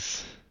sun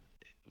is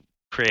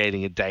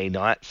creating a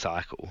day-night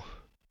cycle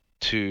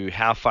to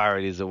how far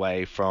it is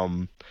away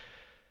from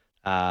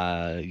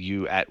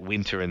you at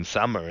winter and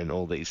summer and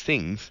all these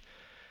things,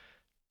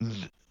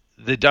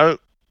 they don't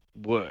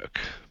work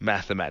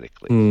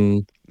mathematically.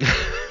 Mm.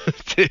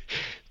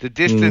 The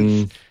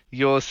distance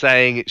you're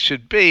saying it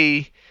should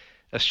be,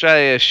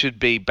 Australia should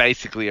be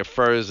basically a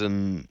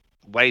frozen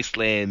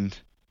wasteland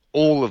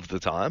all of the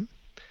time.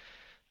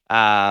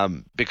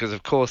 Because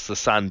of course the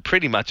sun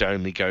pretty much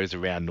only goes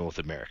around North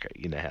America.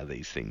 You know how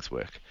these things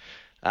work.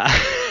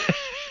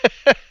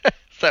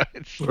 So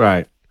it's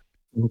Right.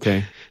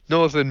 Okay.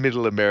 North and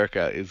Middle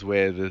America is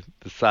where the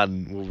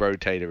sun will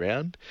rotate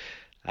around.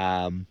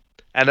 And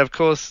of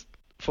course,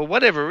 for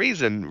whatever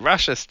reason,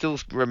 Russia still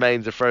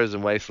remains a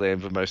frozen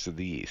wasteland for most of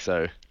the year.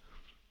 So,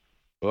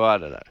 well, I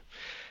don't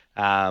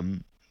know.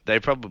 They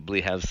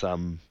probably have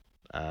some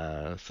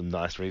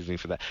nice reasoning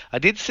for that. I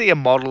did see a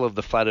model of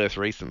the flat Earth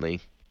recently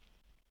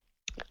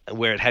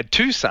where it had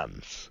two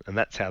suns, and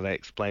that's how they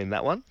explained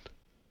that one.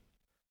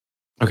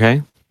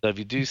 Okay. So if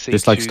you do see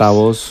Just like Star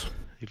Wars.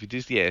 if you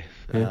do,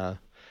 Yeah.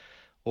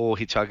 or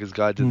Hitchhiker's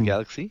Guide to the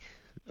Galaxy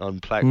on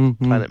Mhm.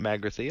 Planet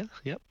Magrathea,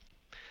 yep,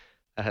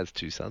 that has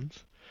two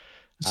suns.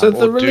 So Or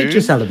the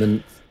religious Dune.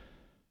 element,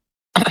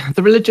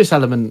 the religious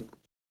element,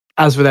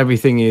 as with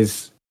everything,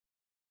 is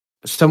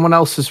someone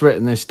else has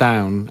written this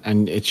down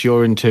and it's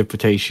your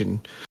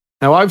interpretation.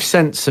 Now, I've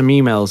sent some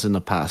emails in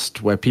the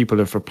past where people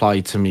have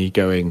replied to me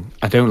going,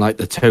 I don't like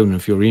the tone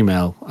of your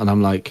email. And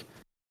I'm like,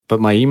 but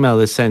my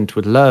email is sent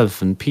with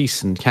love and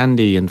peace and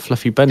candy and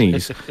fluffy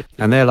bunnies.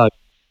 And they're like,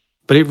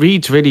 but it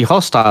reads really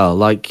hostile,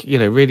 like,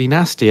 really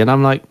nasty. And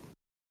I'm like,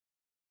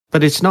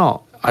 but it's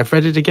not. I've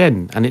read it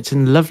again, and it's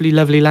in lovely,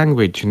 lovely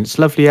language, and it's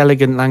lovely,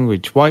 elegant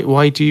language.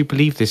 Why do you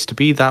believe this to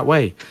be that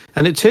way?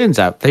 And it turns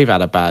out they've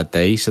had a bad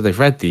day, so they've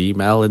read the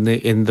email in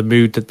the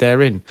mood that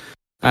they're in.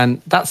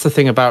 And that's the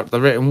thing about the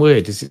written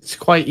word, is it's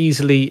quite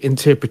easily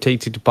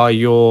interpreted by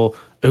your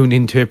own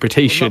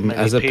interpretation, Well, not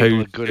many as people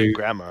opposed are good to at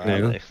grammar,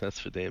 are they? That's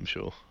for damn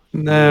sure.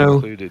 No.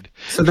 Included.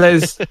 So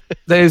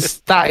there's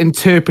that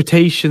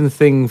interpretation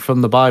thing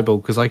from the Bible,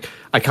 because I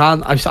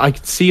can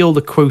see all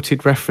the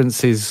quoted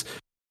references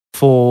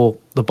for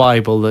the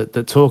Bible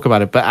that talk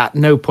about it, but at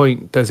no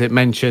point does it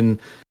mention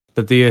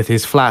that the earth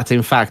is flat.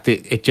 In fact,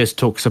 it just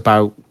talks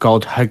about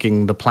God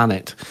hugging the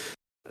planet.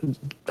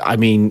 I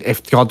mean,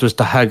 if God was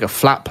to hug a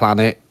flat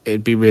planet,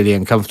 it'd be really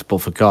uncomfortable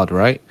for God,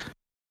 right?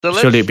 So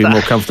Surely it'd be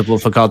more comfortable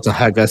for God to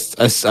hug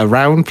us a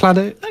round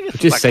planet? I guess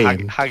Just it's like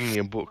saying. hugging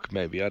a book,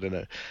 maybe, I don't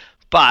know.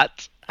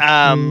 But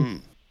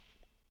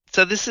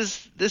so this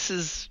is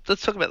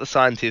let's talk about the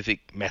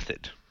scientific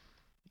method,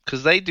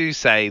 because they do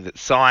say that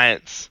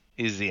science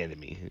is the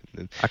enemy.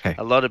 Okay.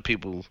 A lot of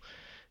people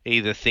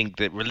either think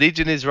that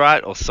religion is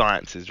right or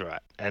science is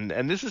right, and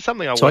this is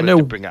something I So I wanted know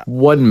to bring up.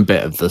 one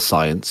bit of the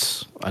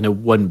science. I know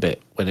one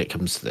bit when it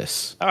comes to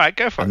this. All right,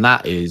 go for And it.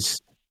 that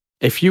is,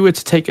 if you were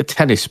to take a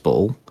tennis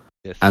ball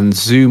Yes. and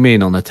zoom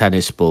in on a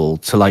tennis ball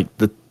to like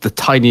the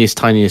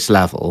tiniest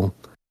level,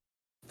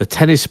 the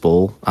tennis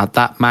ball at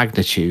that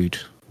magnitude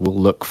will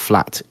look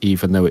flat,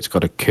 even though it's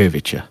got a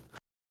curvature.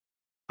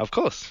 Of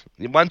course,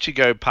 once you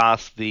go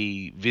past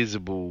the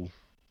visible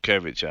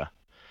curvature,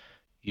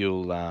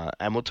 you'll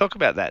and we'll talk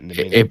about that in a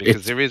minute,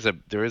 because there is a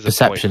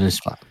Perception point. is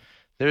flat.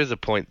 There is a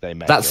point they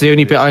make. That's on the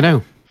only this. bit I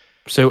know.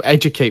 So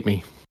educate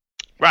me.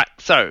 Right.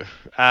 So,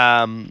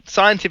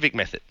 scientific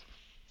method.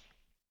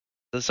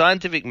 The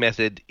scientific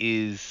method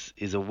is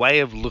a way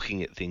of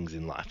looking at things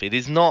in life. It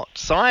is not,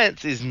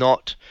 science is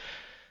not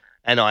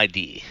an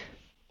idea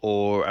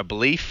or a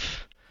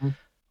belief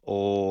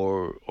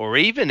or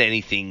even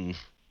anything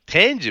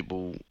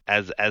tangible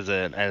as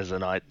an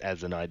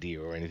idea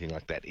or anything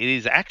like that. It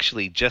is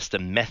actually just a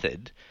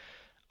method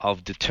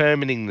of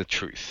determining the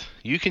truth.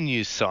 You can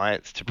use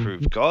science to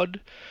prove God.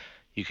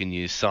 You can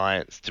use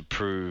science to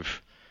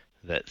prove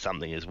that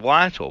something is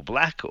white or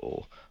black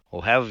or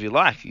however you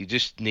like. You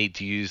just need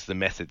to use the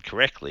method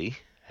correctly,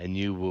 and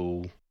you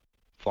will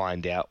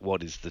find out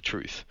what is the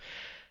truth.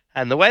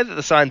 And the way that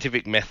the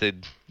scientific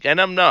method,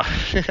 and I'm not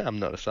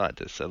a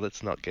scientist, so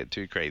let's not get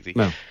too crazy.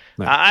 No.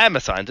 I am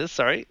a scientist,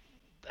 sorry,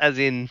 as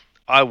in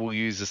I will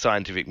use the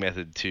scientific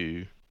method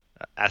to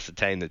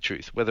ascertain the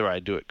truth. Whether I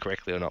do it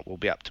correctly or not will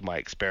be up to my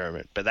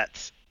experiment, but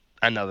that's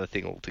another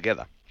thing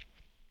altogether.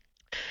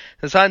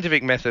 The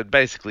scientific method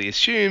basically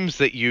assumes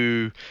that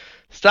you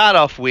start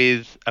off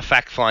with a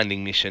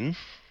fact-finding mission.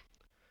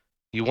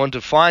 You want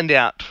to find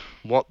out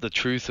what the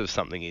truth of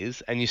something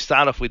is, and you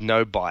start off with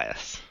no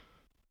bias.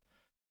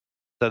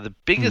 So the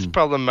biggest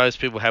problem most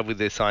people have with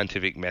their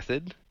scientific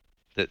method,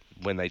 that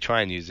when they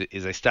try and use it,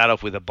 is they start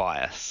off with a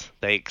bias.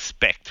 They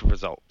expect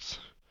results.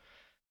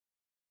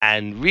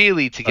 And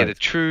really, to get a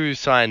true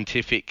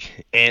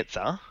scientific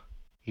answer,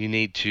 you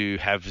need to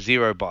have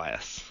zero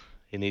bias.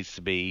 It needs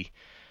to be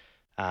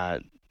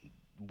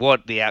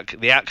what the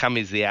outcome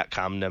is the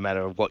outcome, no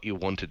matter what you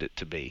wanted it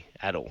to be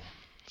at all.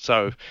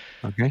 So,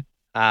 Okay.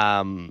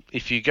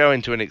 if you go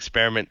into an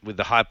experiment with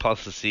the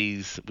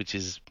hypotheses, which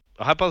is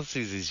A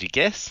hypothesis is your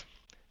guess.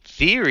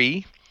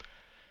 Theory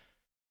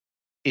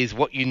is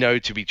what you know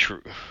to be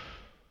true.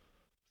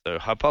 So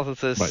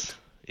hypothesis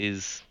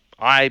is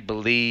I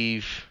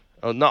believe,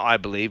 or not I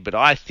believe, but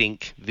I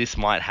think this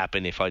might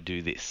happen if I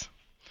do this.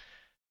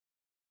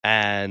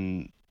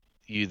 And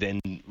you then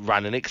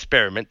run an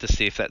experiment to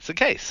see if that's the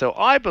case. So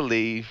I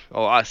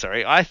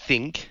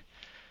think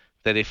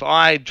that if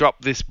I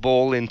drop this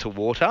ball into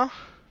water,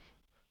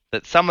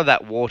 that some of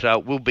that water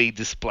will be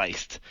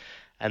displaced.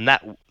 And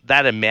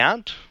that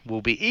amount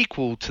will be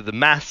equal to the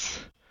mass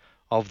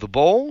of the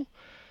ball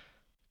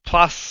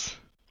plus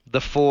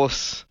the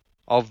force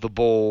of the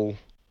ball.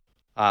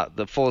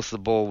 The force the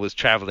ball was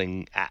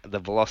traveling at, the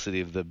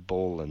velocity of the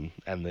ball,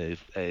 and the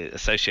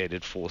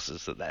associated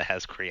forces that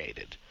has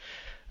created.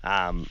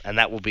 And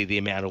that will be the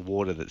amount of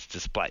water that's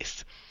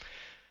displaced.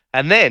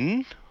 And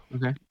then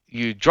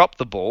you drop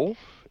the ball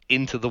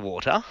into the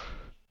water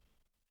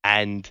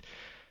and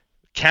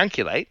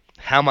calculate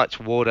how much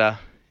water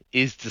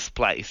is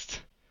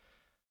displaced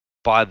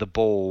by the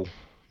ball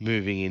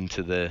moving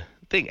into the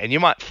thing. And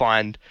you might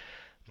find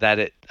that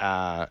it,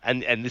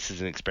 and this is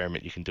an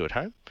experiment you can do at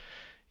home,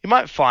 you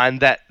might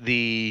find that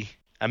the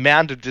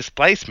amount of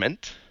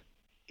displacement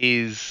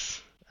is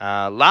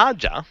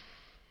larger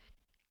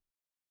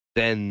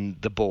than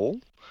the ball,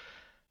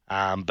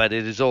 but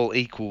it is all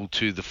equal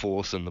to the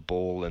force and the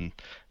ball and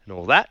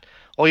all that.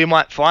 Or you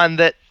might find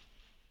that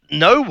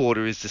no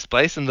water is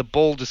displaced and the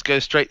ball just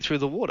goes straight through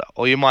the water.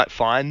 Or you might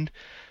find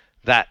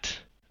that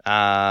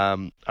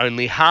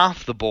only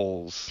half the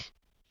ball's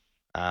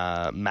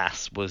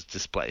mass was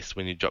displaced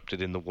when you dropped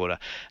it in the water,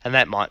 and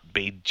that might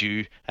be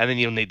due, and then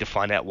you'll need to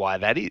find out why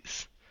that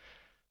is.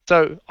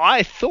 So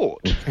I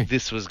thought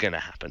this was going to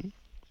happen,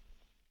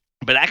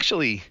 but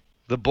actually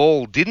the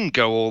ball didn't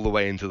go all the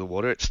way into the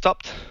water. It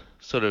stopped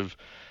sort of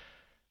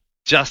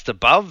just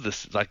above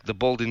this, like the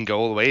ball didn't go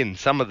all the way in.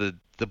 Some of the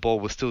ball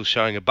was still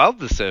showing above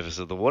the surface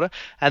of the water,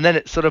 and then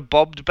it sort of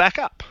bobbed back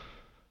up.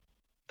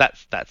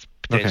 That's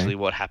potentially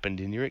what happened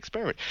in your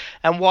experiment.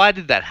 And why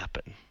did that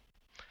happen?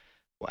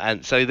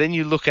 And so then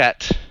you look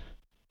at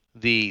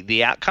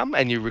the outcome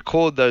and you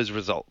record those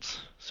results.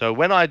 So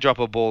when I drop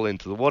a ball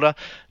into the water,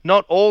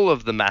 not all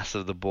of the mass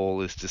of the ball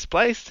is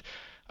displaced,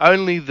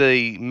 only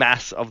the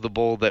mass of the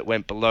ball that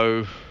went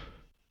below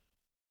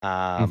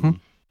the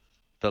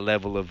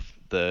level of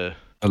the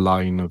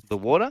line of the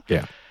water.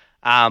 Yeah.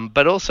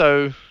 But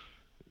also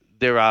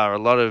there are a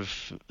lot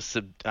of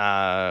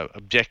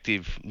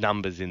objective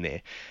numbers in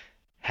there.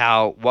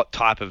 What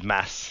type of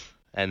mass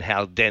and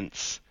how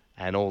dense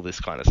and all this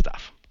kind of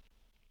stuff.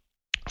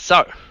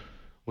 So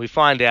we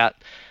find out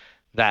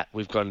that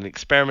we've got an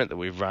experiment that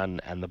we've run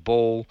and the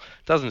ball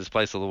doesn't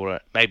displace all the water.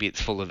 Maybe it's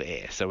full of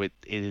air, so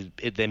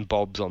it then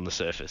bobs on the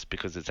surface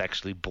because it's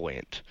actually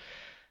buoyant.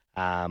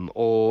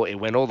 Or it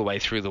went all the way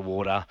through the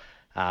water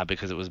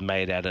because it was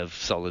made out of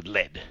solid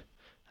lead.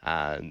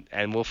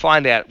 And we'll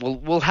find out,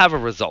 we'll have a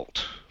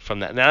result from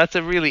that. Now that's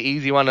a really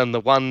easy one, and the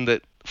one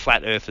that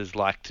flat earthers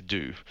like to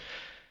do,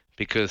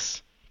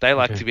 because they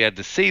like to be able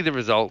to see the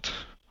result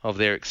of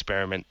their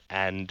experiment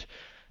and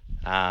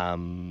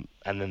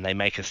then they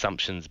make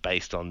assumptions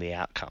based on the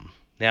outcome.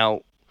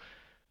 Now,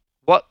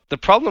 what the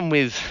problem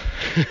with,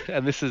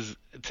 and this is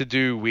to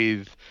do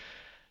with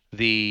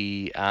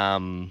the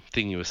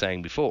thing you were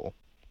saying before,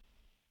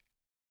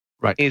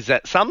 right, is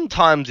that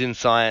sometimes in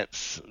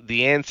science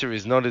the answer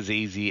is not as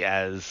easy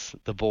as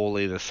the ball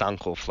either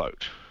sunk or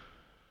float.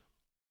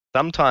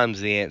 Sometimes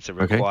the answer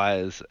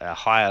requires a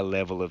higher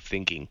level of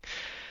thinking.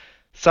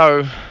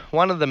 So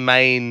one of the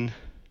main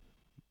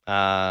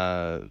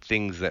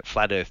things that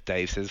Flat Earth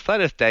Dave says,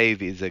 Flat Earth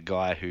Dave is a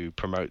guy who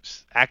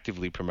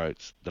actively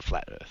promotes the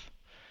Flat Earth.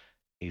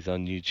 He's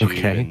on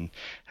YouTube and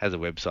has a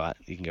website.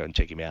 You can go and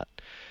check him out.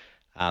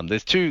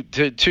 There's two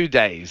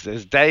Daves.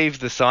 There's Dave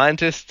the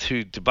scientist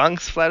who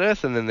debunks Flat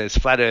Earth, and then there's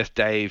Flat Earth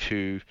Dave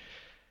who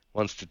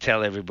wants to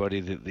tell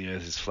everybody that the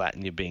Earth is flat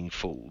and you're being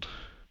fooled,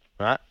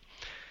 right?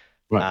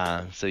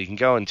 Right. So you can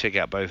go and check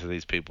out both of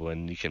these people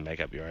and you can make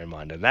up your own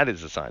mind, and that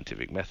is the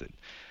scientific method.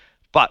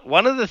 But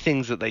one of the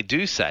things that they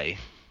do say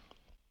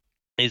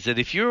is that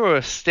if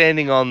you're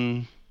standing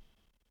on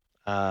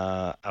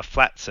a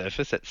flat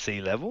surface at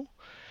sea level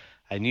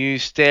and you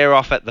stare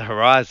off at the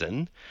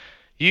horizon,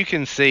 you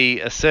can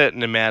see a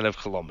certain amount of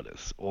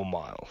kilometers or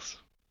miles,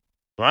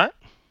 right?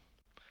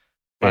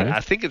 Right. And I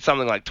think it's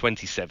something like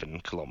 27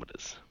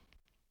 kilometers.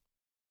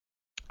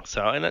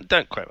 So, and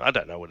don't quote me, I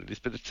don't know what it is,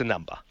 but it's a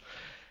number.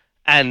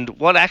 And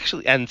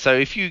so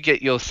if you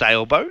get your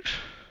sailboat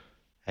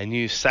and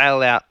you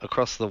sail out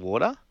across the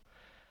water,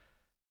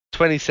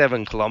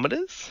 27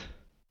 kilometers,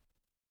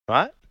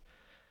 right?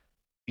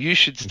 You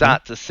should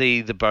start to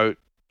see the boat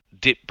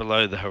dip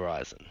below the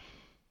horizon,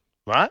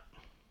 right?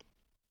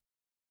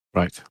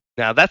 Right.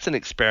 Now, that's an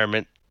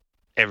experiment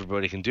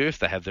everybody can do if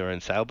they have their own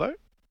sailboat.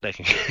 They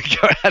can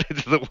go out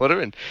into the water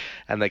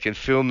and they can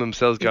film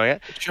themselves going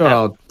out. Sure,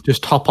 I'll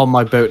just hop on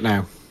my boat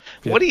now.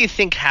 What do you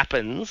think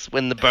happens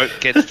when the boat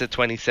gets to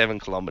 27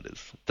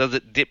 kilometers? Does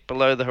it dip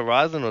below the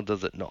horizon or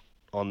does it not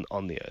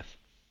on the Earth?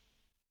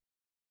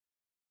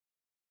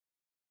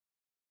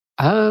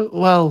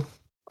 Well,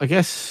 I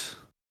guess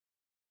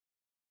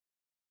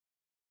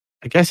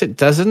it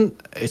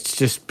doesn't. It's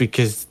just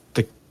because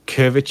the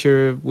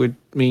curvature would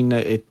mean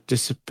that it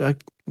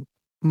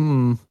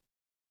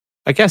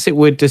I guess it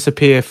would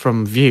disappear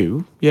from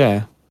view.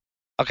 Yeah.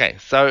 Okay,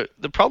 so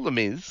the problem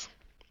is,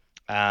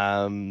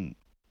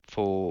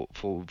 for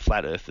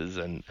flat earthers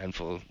and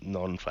for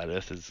non-flat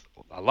earthers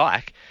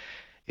alike,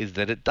 is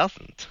that it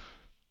doesn't.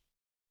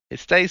 It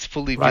stays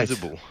fully Right.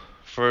 visible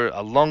for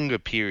a longer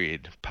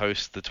period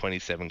post the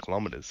 27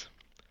 kilometers.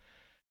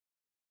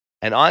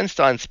 And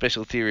Einstein's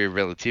special theory of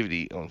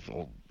relativity, or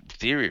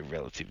theory of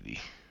relativity,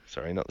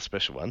 sorry, not the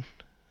special one,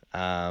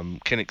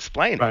 can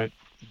explain it. Right.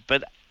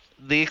 But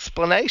the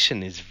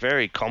explanation is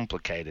very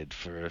complicated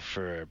for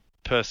a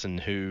person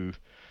who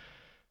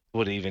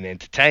would even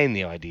entertain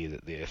the idea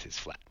that the Earth is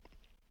flat.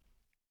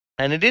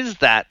 And it is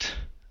that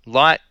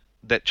light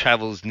that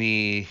travels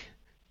near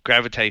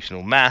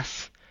gravitational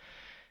mass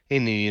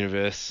in the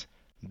universe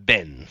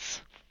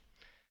bends.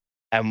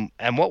 And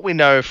what we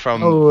know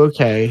from Oh,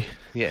 okay.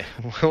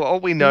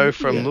 what we know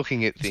from Yeah.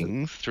 looking at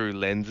things through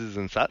lenses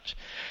and such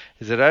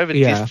is that over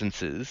Yeah.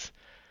 distances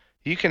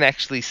you can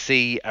actually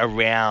see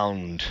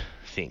around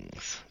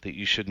things that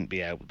you shouldn't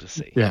be able to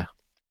see. Yeah.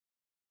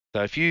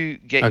 So if you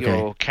get Okay.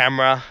 your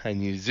camera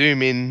and you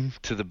zoom in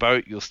to the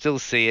boat, you'll still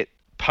see it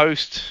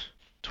post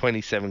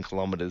 27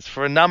 kilometers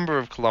for a number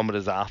of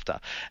kilometers after.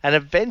 And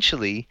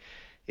eventually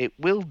it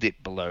will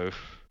dip below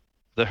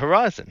the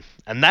horizon.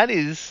 And that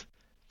is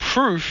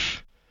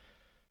proof,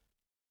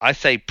 I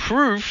say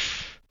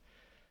proof,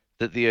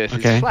 that the Earth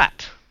Okay. is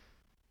flat.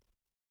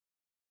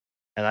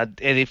 And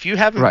if you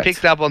haven't Right.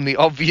 picked up on the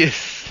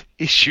obvious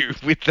issue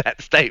with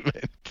that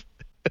statement,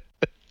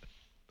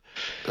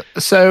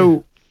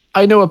 So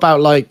I know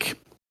about like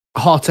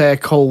hot air,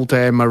 cold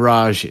air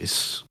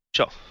mirages.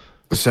 sure.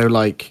 So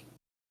like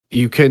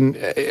you can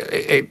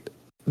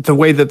the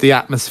way that the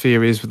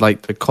atmosphere is with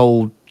like the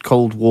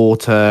cold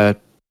water,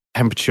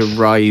 temperature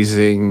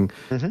rising,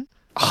 Mhm.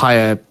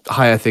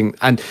 higher thing,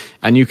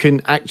 and you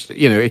can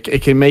actually,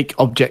 it can make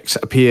objects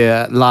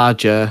appear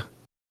larger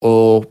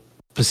or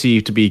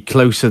perceived to be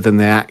closer than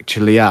they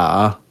actually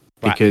are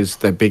Right. because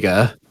they're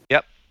bigger.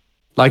 Yep.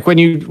 Like when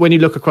you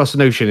look across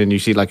an ocean and you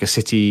see like a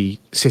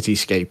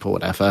cityscape or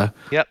whatever.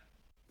 Yep.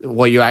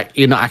 What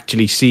you're not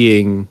actually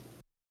seeing.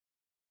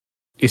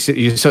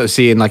 You're sort of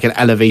seeing like an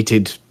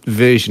elevated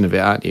version of it,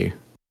 aren't you?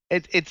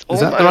 It's Is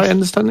almost that the right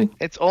understanding?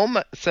 It's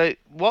almost so.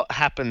 What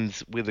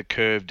happens with a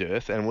curved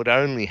Earth, and would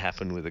only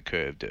happen with a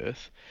curved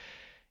Earth,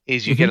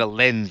 is you Mhm. get a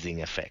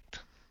lensing effect.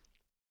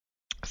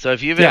 So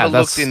if you've Yeah, ever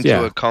looked that's- into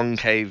yeah. a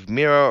concave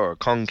mirror or a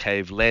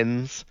concave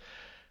lens,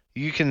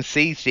 you can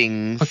see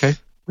things Okay.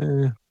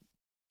 Yeah.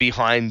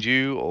 behind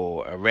you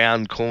or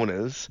around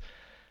corners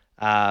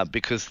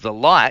because the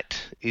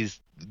light is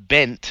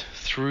bent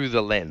through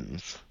the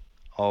lens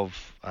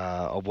of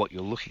what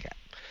you're looking at.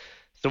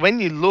 So when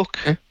you look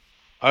Okay.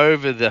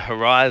 over the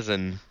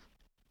horizon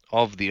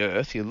of the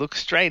Earth, you look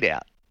straight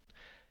out.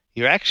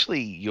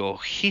 You're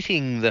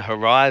hitting the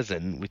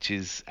horizon, which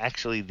is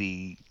actually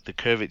the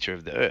curvature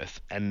of the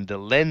Earth, and the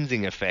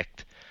lensing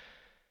effect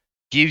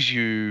gives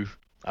you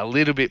a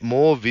little bit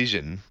more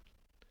vision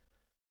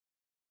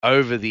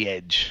over the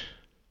edge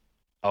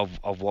of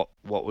what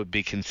would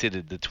be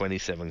considered the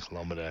 27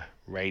 kilometer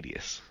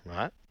radius,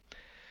 right?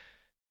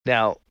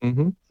 Now,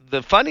 Mm-hmm.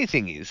 the funny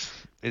thing is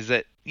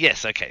that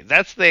yes, okay,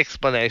 that's the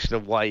explanation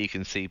of why you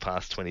can see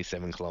past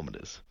 27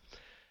 kilometers.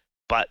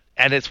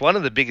 And it's one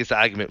of the biggest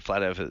argument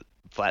flat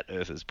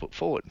earthers put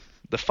forward.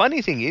 The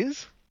funny thing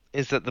is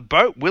that the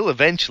boat will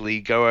eventually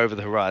go over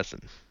the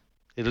horizon.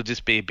 It'll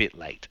just be a bit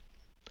late.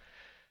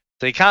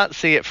 So you can't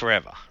see it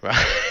forever,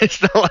 right?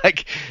 It's not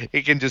like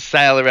it can just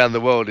sail around the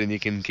world and you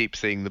can keep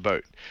seeing the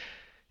boat.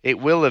 It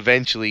will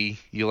eventually,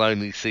 you'll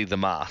only see the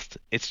mast.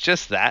 It's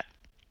just that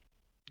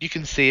you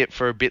can see it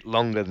for a bit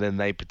longer than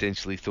they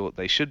potentially thought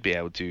they should be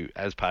able to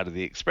as part of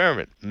the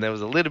experiment. And there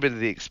was a little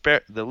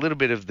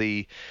bit of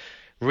the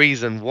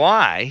reason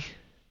why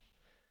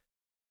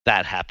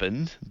that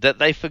happened that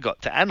they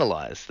forgot to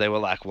analyze. They were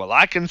like, well,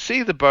 I can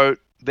see the boat,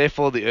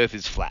 therefore the Earth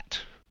is flat.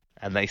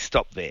 And they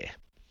stopped there.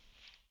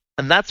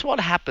 And that's what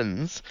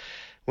happens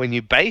when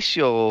you base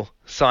your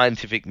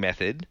scientific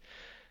method,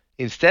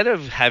 instead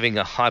of having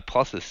a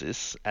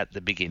hypothesis at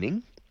the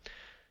beginning,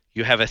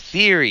 you have a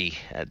theory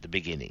at the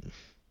beginning.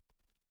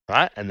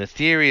 Right? And the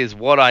theory is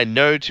what I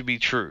know to be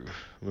true.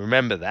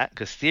 Remember that,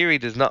 because theory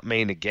does not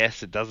mean a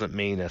guess, it doesn't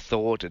mean a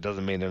thought, it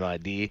doesn't mean an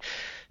idea.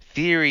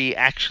 Theory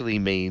actually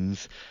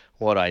means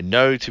what I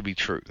know to be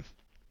true.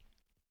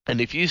 And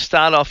if you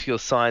start off your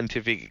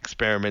scientific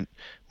experiment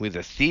with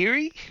a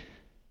theory,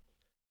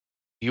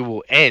 you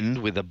will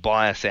end with a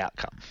bias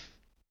outcome.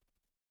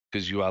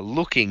 Because you are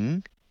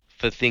looking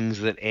for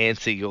things that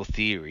answer your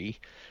theory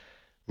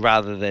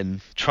rather than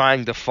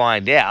trying to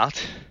find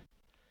out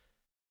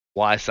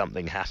why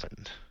something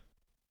happened.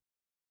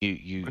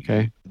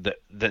 Okay.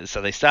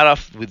 So they start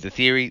off with the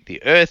theory,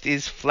 the Earth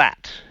is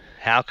flat.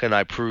 How can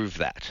I prove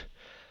that?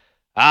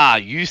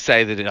 You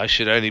say that I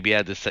should only be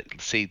able to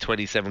see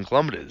 27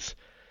 kilometers.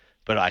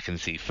 but I can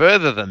see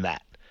further than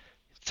that.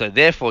 So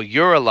therefore,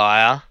 you're a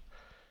liar,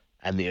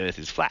 and the Earth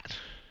is flat.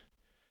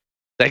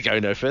 They go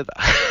no further.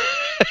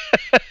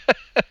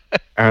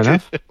 Fair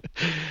enough.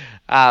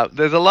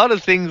 There's a lot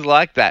of things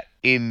like that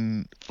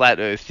in flat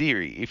Earth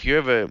theory. If you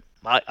ever,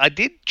 I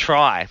did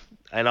try,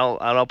 and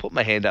I'll put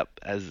my hand up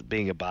as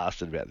being a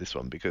bastard about this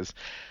one, because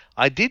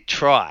I did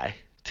try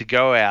to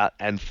go out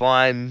and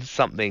find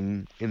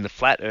something in the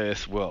flat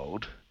Earth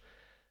world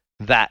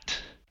that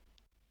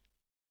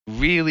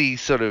really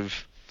sort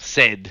of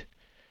said,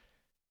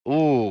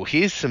 "Oh,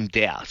 here's some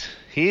doubt.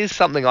 Here's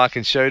something I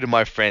can show to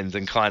my friends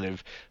and kind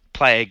of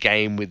play a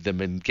game with them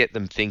and get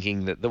them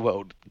thinking that the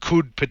world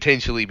could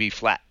potentially be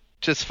flat,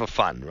 just for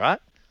fun," right?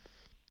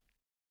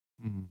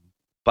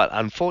 But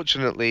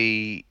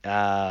unfortunately,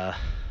 there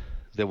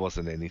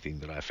wasn't anything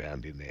that I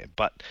found in there.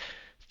 But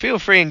feel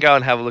free and go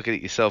and have a look at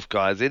it yourself,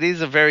 guys. It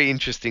is a very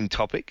interesting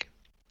topic.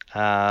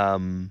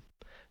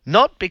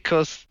 Not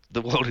because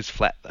the world is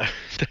flat, though.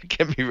 Don't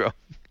get me wrong.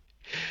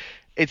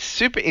 It's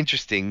super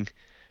interesting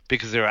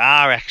because there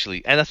are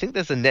actually, and I think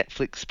there's a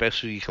Netflix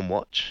special you can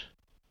watch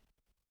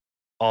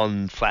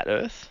on flat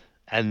Earth,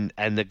 and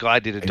the guy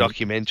did a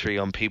documentary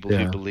on people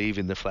who believe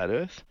in the flat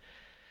Earth.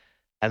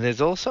 And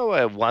there's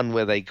also one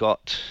where they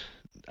got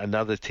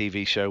another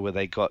TV show where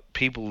they got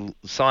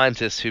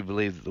scientists who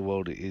believe that the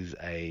world is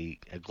a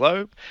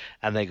globe,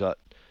 and they got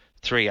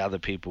 3 other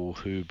people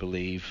who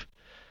believe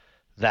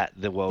that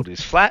the world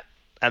is flat,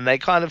 and they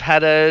kind of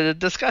had a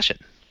discussion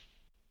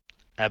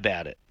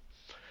about it.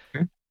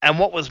 And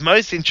what was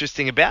most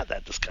interesting about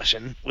that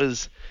discussion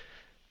was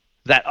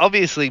that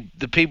obviously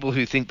the people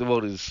who think the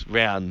world is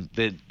round,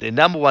 their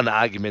number one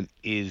argument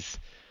is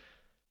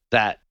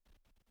that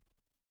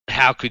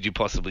how could you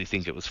possibly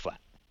think it was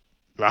flat,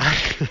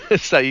 right?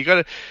 So you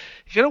gotta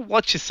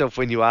watch yourself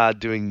when you are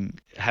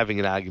having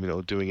an argument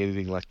or doing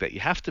anything like that. You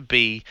have to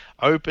be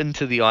open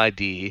to the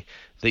idea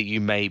that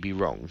you may be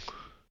wrong.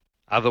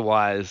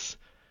 Otherwise,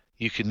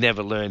 you could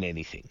never learn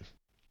anything.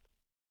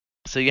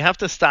 So you have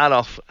to start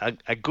off,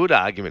 a good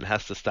argument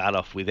has to start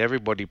off with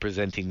everybody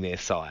presenting their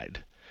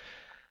side.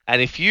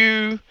 And if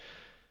you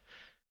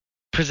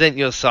present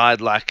your side,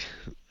 like,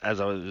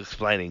 as I was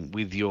explaining,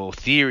 with your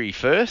theory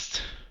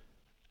first,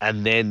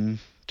 and then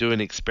do an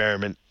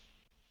experiment,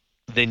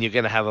 then you're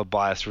going to have a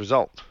biased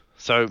result.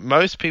 So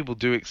most people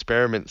do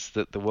experiments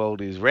that the world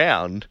is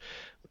round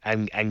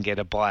and get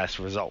a biased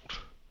result.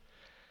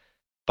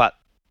 But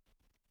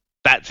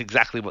that's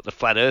exactly what the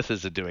flat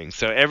earthers are doing.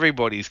 So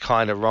everybody's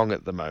kind of wrong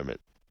at the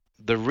moment.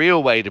 The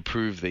real way to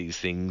prove these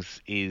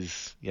things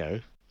is,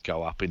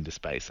 go up into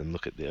space and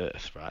look at the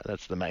Earth, right?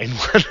 That's the main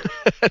one.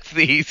 That's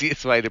the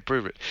easiest way to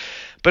prove it.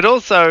 But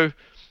also,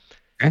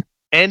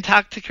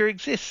 Antarctica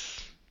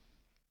exists.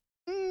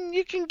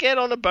 You can get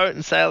on a boat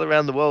and sail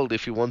around the world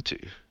if you want to.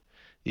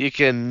 You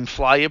can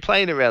fly your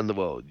plane around the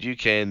world. You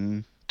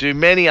can do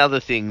many other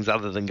things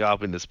other than go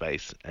up into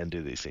space and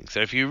do these things. So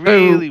if you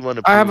really want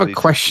to prove I have a these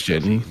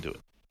question. things, you can do it.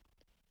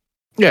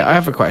 Yeah, I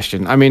have a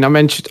question. I mean,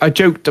 I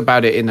joked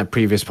about it in a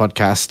previous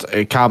podcast.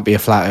 It can't be a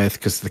flat Earth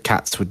because the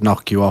cats would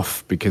knock you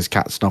off, because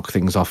cats knock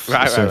things off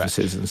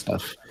surfaces and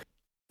stuff.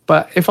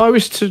 But if I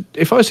was to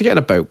get in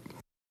a boat,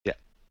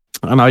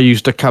 and I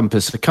used a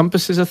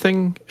compass is a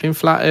thing in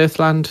flat Earth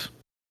land.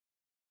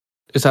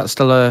 Is that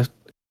still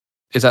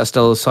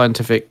a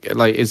scientific,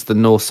 like, is the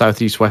north,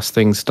 south, east, west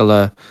thing still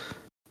a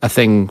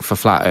thing for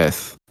flat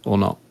Earth or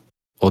not?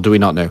 Or do we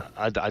not know?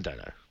 I don't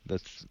know.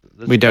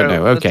 We don't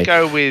know. Okay. Let's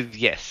go with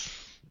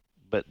yes,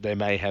 but they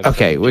may have.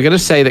 Okay, we're going to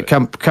say that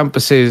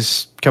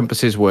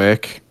compasses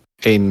work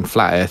in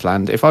flat Earth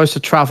land. If I was to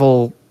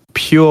travel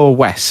pure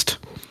west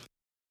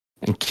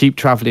and keep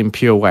traveling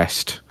pure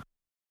west,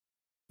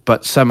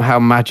 but somehow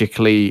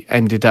magically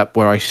ended up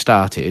where I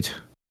started,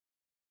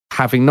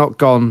 having not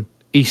gone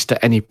east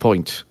at any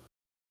point,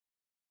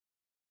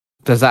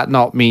 does that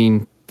not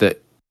mean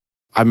that,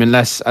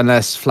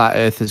 unless flat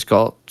Earth has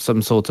got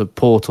some sort of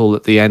portal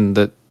at the end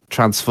that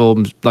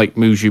transforms, like,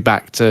 moves you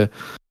back to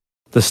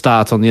the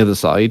start on the other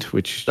side,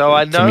 which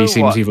to me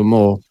seems even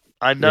more.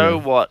 I know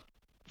what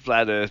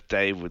Flat Earth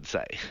Dave would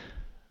say,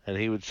 and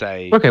he would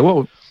say, okay,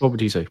 what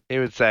would he say? He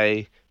would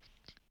say,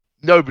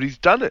 nobody's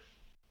done it,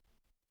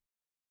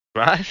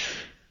 right?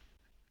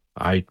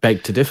 I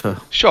beg to differ.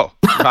 Sure,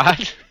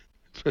 right?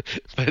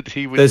 But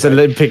he would. There's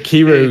Olympic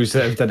heroes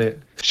that have done it.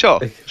 Sure.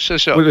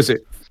 What was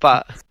it?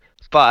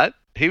 But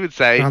he would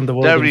say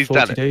nobody's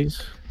done it.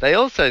 Days. They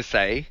also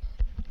say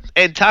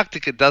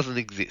Antarctica doesn't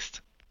exist,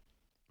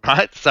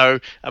 right? So,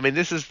 I mean,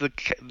 this is the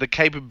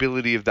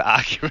capability of the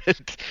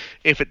argument.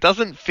 If it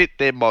doesn't fit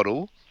their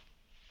model,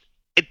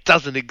 it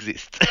doesn't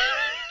exist.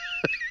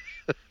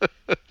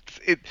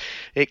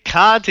 It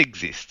can't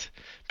exist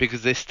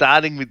because they're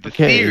starting with the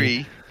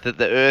theory that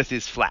the Earth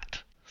is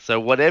flat. So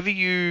whatever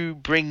you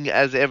bring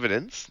as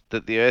evidence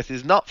that the Earth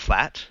is not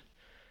flat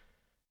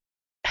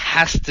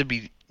has to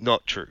be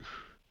not true.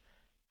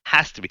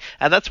 Has to be.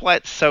 And that's why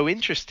it's so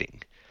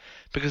interesting.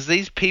 Because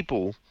these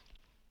people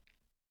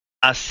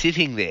are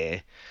sitting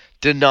there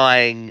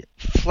denying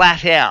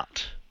flat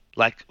out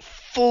Like,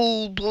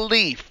 full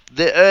belief.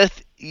 The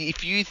Earth,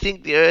 if you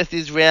think the Earth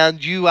is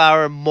round, you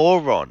are a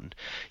moron.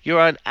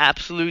 You're an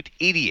absolute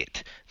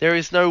idiot. There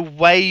is no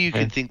way you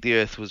could think the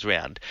Earth was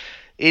round.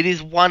 It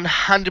is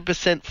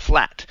 100%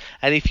 flat.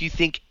 And if you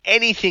think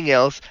anything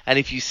else, and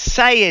if you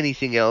say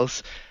anything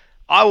else,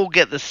 I will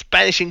get the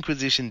Spanish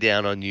Inquisition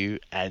down on you,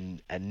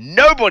 and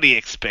nobody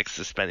expects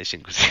the Spanish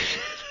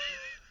Inquisition.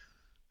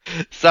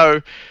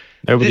 So,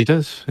 Nobody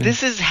does. Yeah.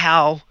 this is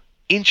how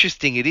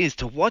interesting it is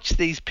to watch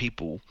these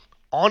people,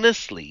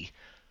 honestly,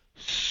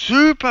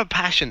 super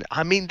passionate.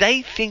 I mean,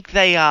 they think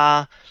they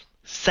are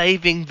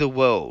saving the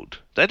world.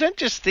 They don't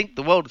just think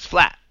the world is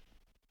flat.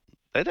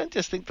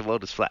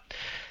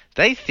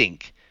 They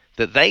think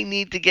that they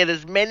need to get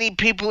as many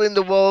people in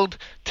the world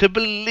to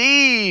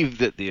believe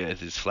that the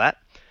Earth is flat,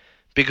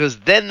 because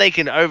then they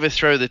can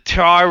overthrow the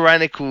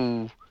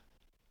tyrannical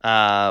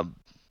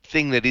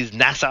thing that is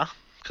NASA,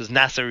 because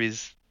NASA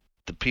is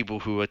the people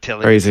who are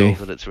telling themselves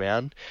that it's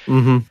round.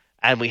 Mm-hmm.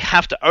 And we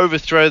have to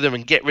overthrow them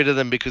and get rid of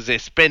them because they're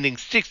spending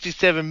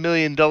 $67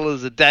 million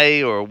a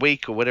day or a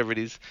week or whatever it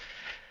is.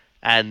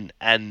 And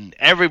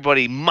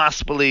everybody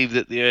must believe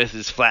that the Earth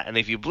is flat. And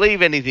if you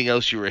believe anything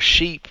else, you're a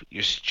sheep.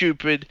 You're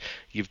stupid.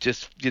 You're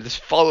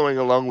just following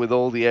along with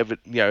all the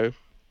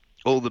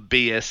all the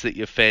BS that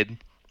you're fed.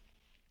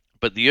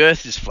 But the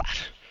Earth is flat,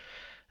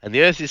 and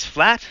the Earth is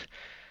flat.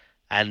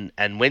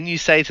 And when you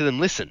say to them,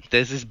 listen,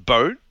 there's this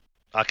boat.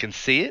 I can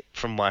see it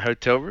from my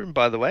hotel room.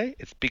 By the way,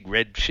 it's a big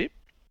red ship.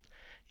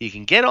 You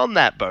can get on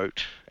that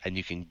boat and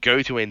you can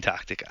go to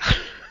Antarctica.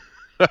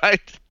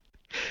 Right?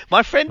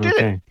 My friend did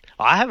it.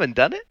 I haven't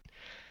done it.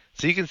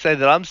 So you can say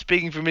that I'm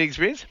speaking from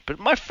experience, but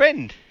my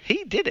friend,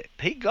 he did it.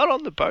 He got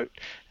on the boat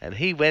and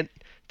he went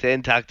to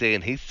Antarctica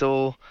and he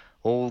saw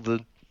all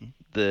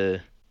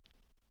the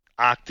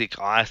Arctic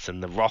ice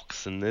and the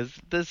rocks, and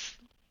there's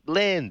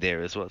land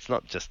there as well. It's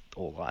not just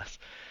all ice.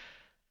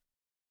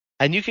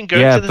 And you can go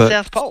to the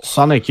South Pole.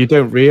 Sonic, you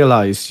don't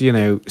realise,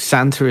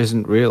 Santa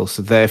isn't real,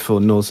 so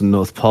therefore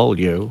North Pole,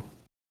 yo.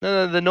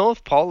 No, the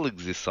North Pole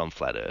exists on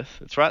flat Earth.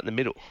 It's right in the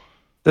middle.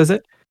 Does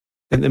it?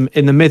 In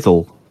the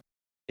middle?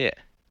 Yeah.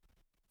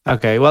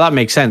 Okay, well that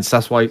makes sense.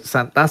 That's why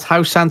that's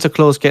how Santa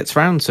Claus gets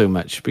round so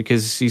much,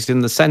 because he's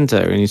in the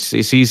centre and it's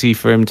easy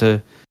for him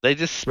to. They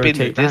just spin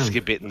the disc a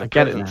bit and the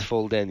presents presents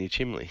fall down your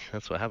chimney.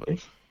 That's what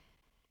happens.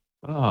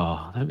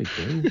 Oh, there we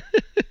go.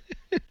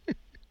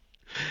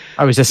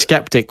 I was a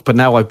skeptic, but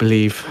now I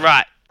believe.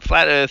 Right.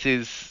 Flat Earth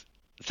is...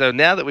 So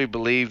now that we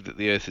believe that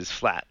the Earth is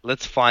flat,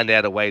 let's find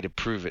out a way to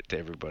prove it to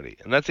everybody.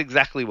 And that's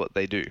exactly what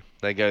they do.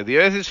 They go, the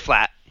Earth is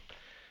flat,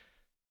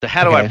 so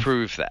how do I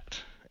prove that?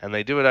 And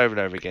they do it over and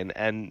over again.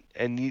 And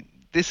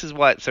this is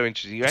why it's so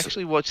interesting. You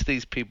actually watch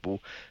these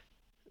people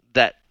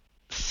that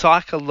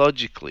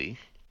psychologically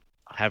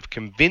have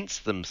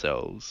convinced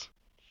themselves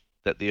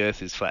that the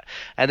Earth is flat.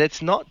 And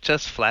it's not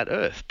just flat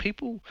Earth.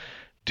 People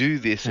do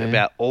this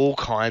about all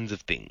kinds of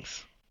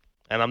things.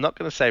 And I'm not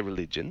going to say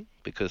religion,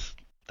 because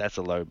that's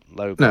a low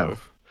blow. No.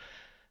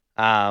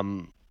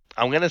 I'm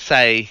going to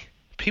say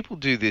people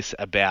do this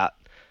about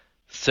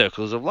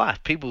circles of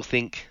life. People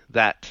think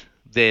that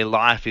their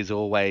life is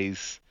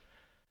always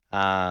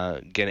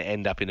going to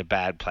end up in a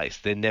bad place.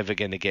 They're never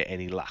going to get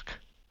any luck.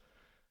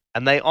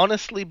 And they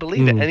honestly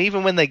believe it. And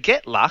even when they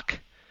get luck,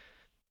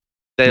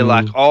 they're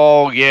like,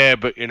 oh, yeah,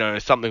 but,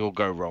 something will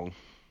go wrong.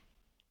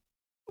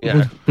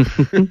 Yeah.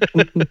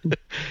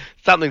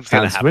 Something's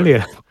going to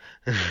happen.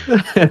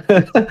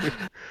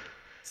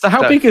 So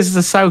how big is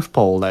the South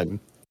Pole then?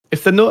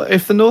 If the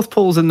North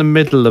Pole's in the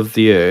middle of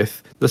the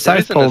Earth, the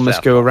South Pole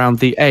must go around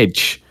the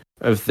edge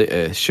of the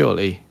Earth,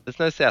 surely. There's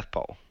no South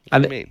Pole. What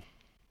do you mean?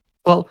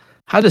 Well,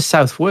 how does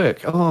South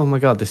work? Oh my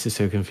God, this is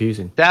so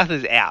confusing. South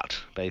is out,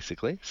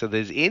 basically. So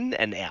there's in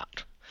and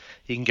out.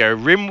 You can go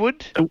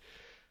rimward.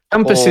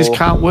 Compasses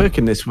can't work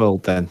in this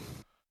world then.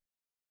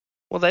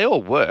 Well, they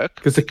all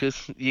work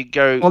because you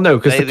go. Well, no,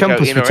 because the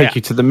compass would take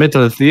you to the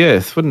middle of the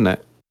Earth, wouldn't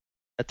it?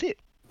 That's it.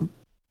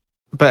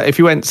 But if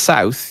you went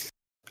south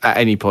at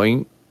any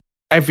point,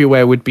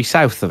 everywhere would be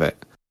south of it.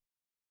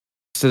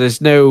 So there's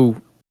no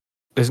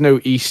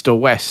east or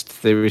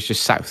west. There is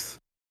just south.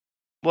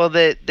 Well,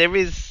 there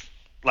is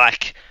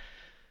like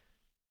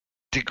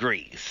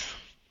degrees.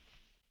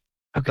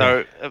 Okay.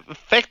 So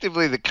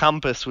effectively, the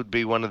compass would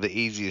be one of the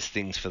easiest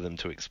things for them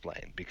to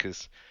explain,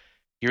 because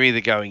you're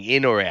either going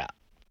in or out.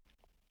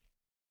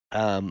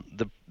 We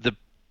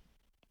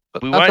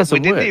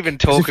didn't even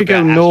talk about if you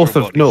go north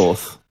of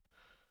north.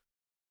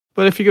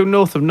 But if you go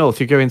north of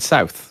north, you're going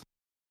south.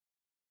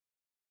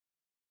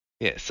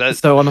 Yeah.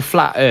 So on a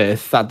flat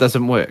Earth, that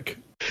doesn't work.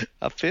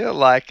 I feel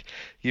like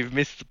you've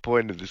missed the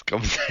point of this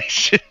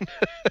conversation.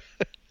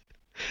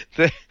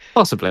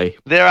 Possibly.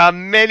 There are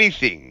many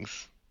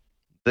things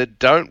that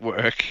don't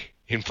work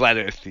in flat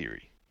Earth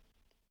theory.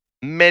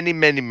 Many,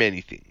 many,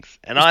 many things,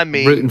 and I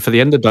mean rooting for the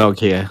underdog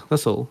here.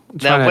 That's all.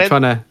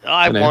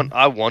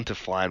 I want to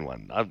find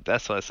one.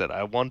 That's what I said.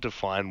 I want to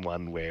find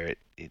one where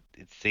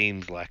it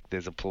seems like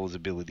there's a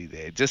plausibility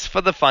there, just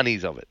for the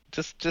funnies of it,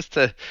 just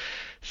to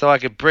so I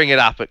could bring it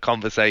up at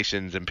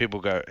conversations and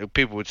people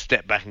would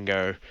step back and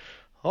go,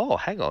 oh,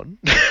 hang on.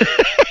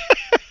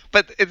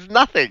 But it's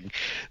nothing.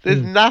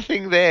 There's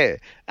nothing there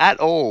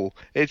at all.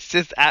 It's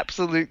just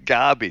absolute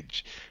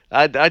garbage.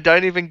 I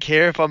don't even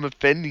care if I'm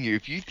offending you.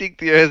 If you think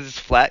the Earth is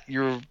flat,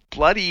 you're a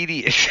bloody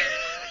idiot.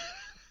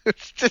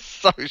 It's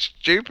just so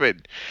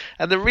stupid.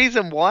 And the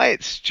reason why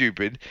it's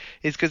stupid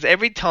is because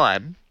every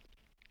time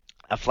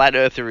a flat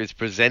earther is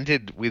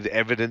presented with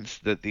evidence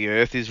that the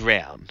Earth is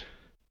round,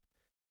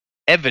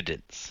 they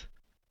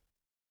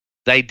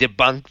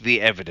debunk the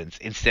evidence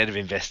instead of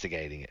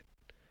investigating it.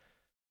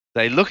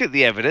 They look at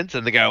the evidence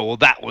and they go, well,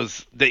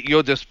 that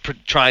you're just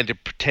trying to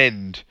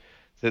pretend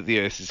that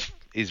the Earth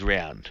is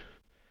round.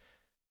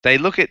 They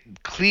look at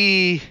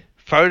clear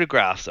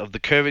photographs of the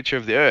curvature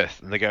of the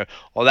Earth and they go,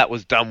 oh, that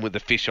was done with a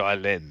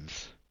fisheye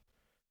lens.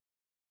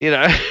 You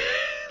know,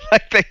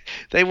 like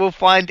they will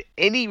find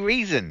any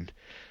reason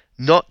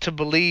not to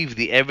believe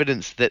the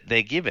evidence that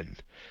they're given.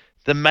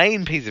 The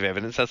main piece of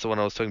evidence, that's the one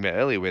I was talking about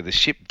earlier, where the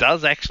ship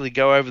does actually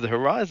go over the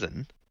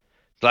horizon.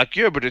 Like,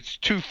 yeah, but it's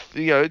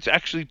it's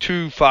actually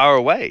too far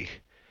away.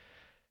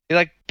 You're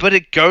like, but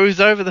it goes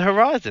over the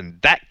horizon.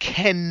 That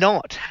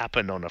cannot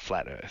happen on a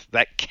flat Earth.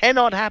 That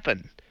cannot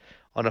happen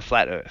on a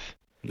flat Earth.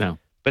 No.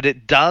 But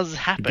it does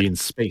happen. It'd be in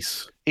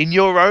space. In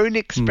your own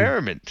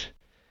experiment,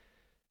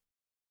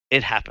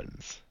 it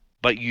happens.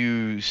 But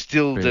you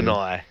still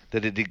deny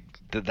that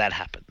that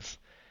happens.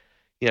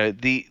 You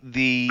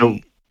know,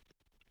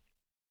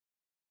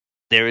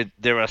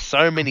 There are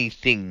so many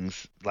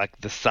things, like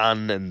the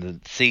sun and the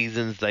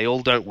seasons, they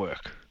all don't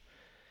work.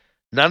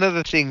 None of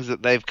the things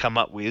that they've come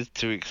up with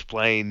to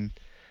explain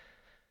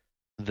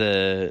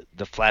the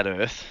flat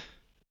Earth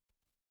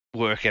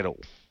work at all.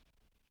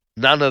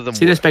 None of them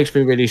See, work. this makes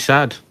me really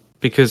sad,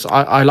 because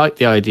I like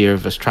the idea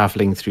of us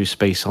travelling through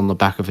space on the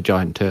back of a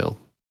giant turtle.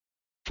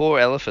 4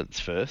 elephants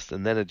first,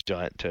 and then a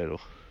giant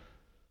turtle.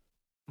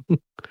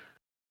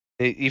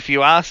 If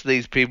you ask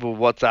these people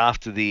what's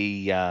after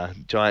the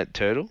giant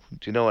turtle,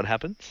 do you know what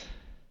happens?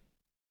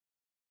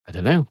 I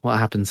don't know. What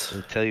happens?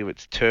 They'll tell you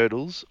it's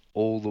turtles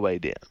all the way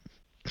down.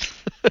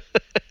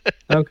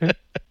 Okay.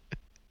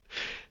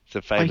 It's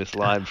a famous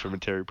line from a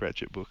Terry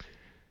Pratchett book.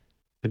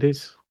 It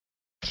is.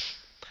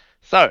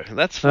 So,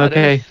 that's flat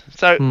Okay. Earth.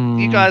 So,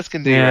 you guys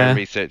can do your yeah. own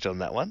research on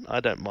that one. I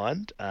don't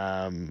mind.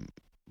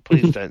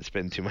 Please don't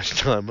spend too much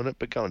time on it,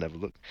 but go and have a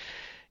look.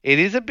 It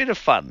is a bit of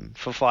fun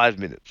for 5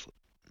 minutes.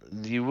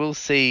 You will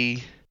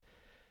see.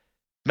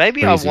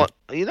 Maybe Crazy.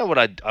 you know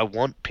what I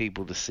want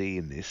people to see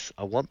in this?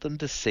 I want them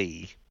to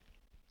see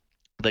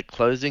that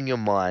closing your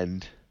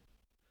mind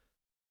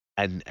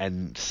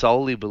and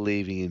solely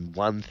believing in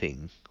one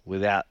thing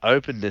without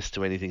openness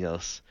to anything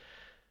else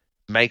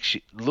makes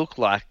you look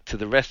like, to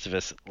the rest of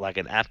us, like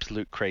an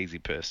absolute crazy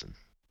person.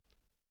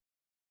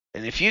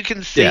 And if you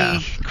can see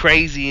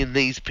crazy in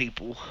these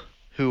people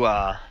who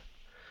are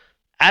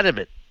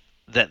adamant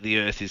that the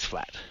Earth is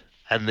flat,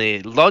 and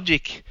their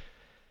logic,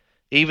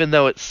 even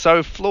though it's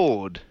so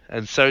flawed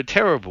and so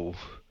terrible,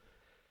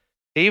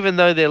 even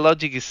though their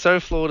logic is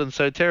so flawed and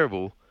so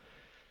terrible,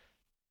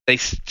 they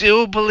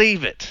still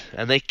believe it,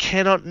 and they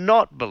cannot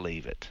not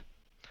believe it.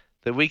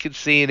 That we could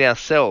see in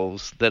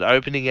ourselves that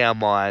opening our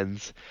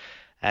minds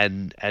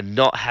and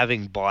not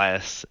having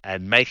bias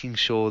and making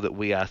sure that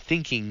we are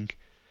thinking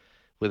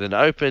with an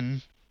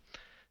open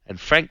and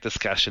frank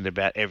discussion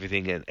about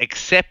everything and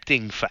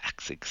accepting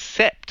facts,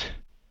 accept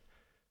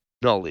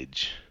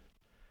knowledge,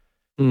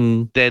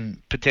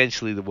 then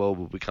potentially the world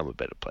will become a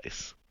better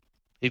place.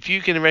 If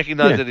you can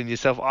recognize it in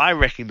yourself, I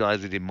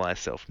recognize it in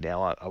myself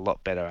now a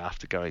lot better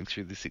after going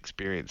through this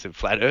experience of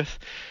Flat Earth.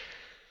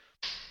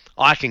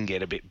 I can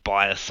get a bit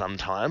biased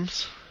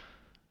sometimes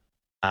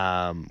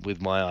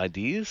with my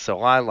ideas,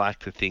 so I like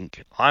to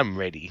think I'm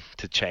ready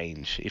to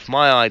change. If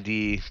my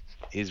idea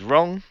is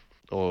wrong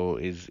or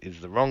is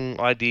the wrong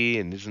idea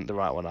and isn't the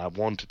right one, I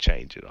want to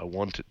change it. I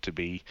want it to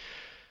be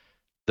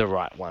the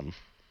right one.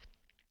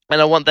 And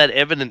I want that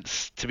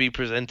evidence to be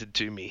presented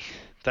to me.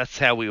 That's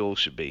how we all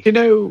should be. You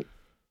know,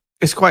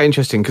 it's quite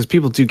interesting because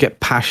people do get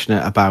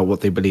passionate about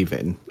what they believe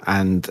in,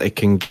 and it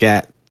can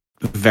get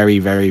very,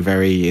 very,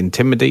 very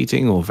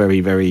intimidating or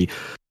very, very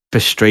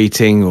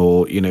frustrating,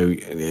 or, you know,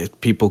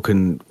 people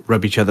can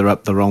rub each other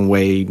up the wrong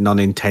way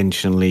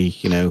non-intentionally.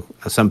 You know,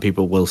 some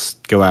people will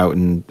go out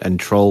and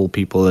troll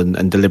people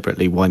and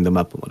deliberately wind them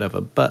up and whatever.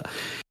 But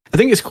I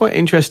think it's quite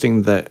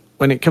interesting that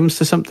when it comes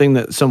to something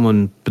that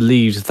someone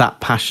believes that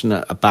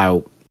passionate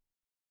about,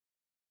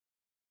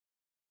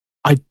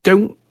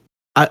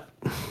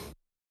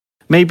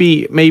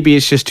 maybe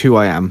it's just who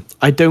I am.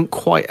 I don't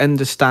quite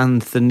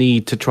understand the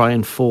need to try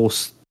and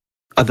force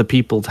other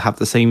people to have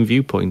the same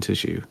viewpoint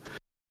as you.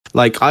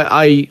 Like,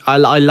 I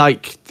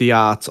like the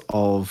art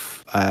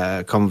of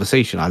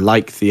conversation. I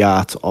like the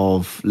art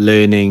of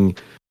learning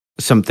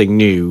something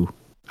new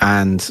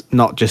and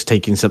not just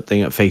taking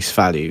something at face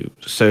value.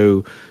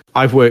 So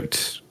I've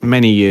worked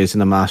many years in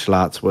the martial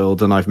arts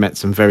world, and I've met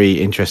some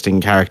very interesting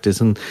characters.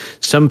 And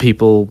some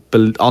people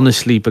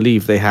honestly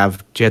believe they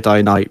have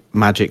Jedi Knight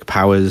magic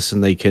powers,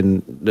 and they can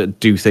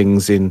do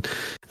things in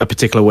a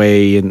particular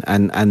way.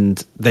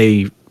 And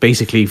they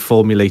basically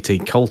formulate a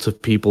cult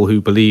of people who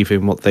believe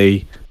in what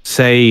they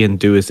say and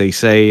do as they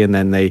say, and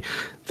then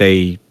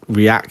they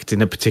react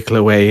in a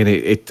particular way. And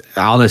it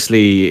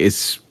honestly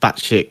is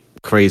batshit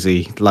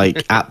crazy,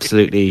 like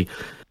absolutely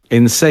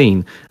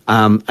insane.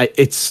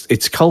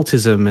 It's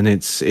cultism, and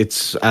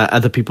it's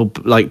other people,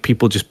 like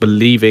people just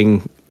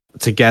believing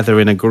together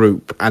in a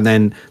group, and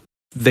then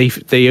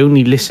they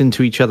only listen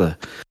to each other.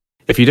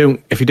 If you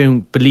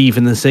don't believe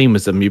in the same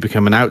as them, you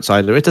become an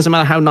outsider. It doesn't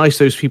matter how nice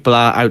those people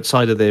are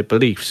outside of their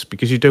beliefs,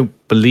 because you don't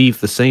believe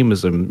the same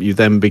as them, you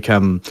then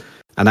become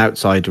an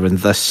outsider, and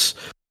thus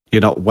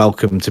you're not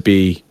welcome to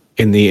be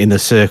in the inner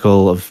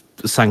circle of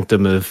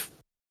sanctum of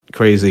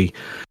crazy.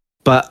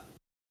 But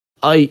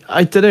I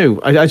don't know.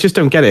 I just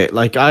don't get it.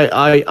 Like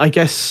I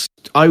guess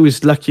I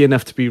was lucky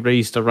enough to be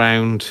raised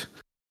around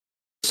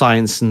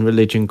science and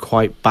religion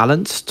quite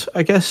balanced,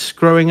 I guess,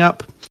 growing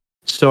up.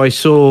 So I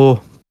saw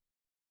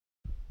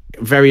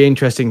very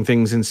interesting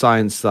things in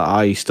science that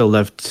I still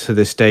love to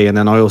this day, and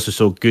then I also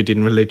saw good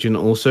in religion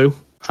also,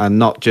 and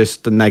not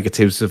just the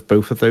negatives of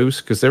both of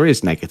those, because there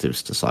is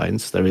negatives to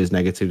science, there is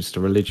negatives to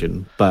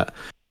religion. But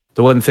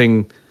the one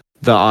thing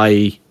that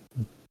I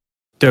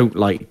don't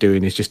like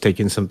doing is just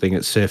taking something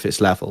at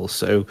surface level.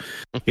 So,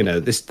 you know,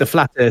 the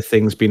flat earth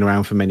thing's been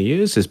around for many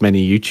years. There's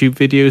many YouTube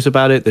videos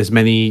about it.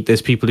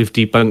 There's people who've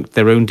debunked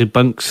their own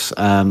debunks.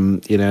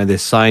 You know,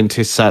 there's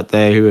scientists out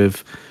there who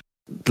have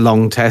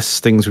long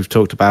tests, things we've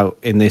talked about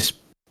in this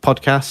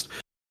podcast.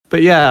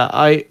 But yeah,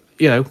 I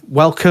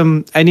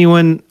welcome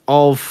anyone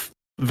of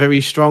very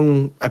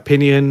strong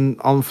opinion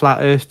on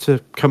flat earth to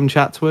come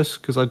chat to us,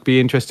 because I'd be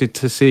interested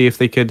to see if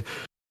they could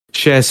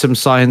share some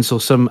science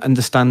or some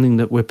understanding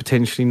that we're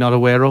potentially not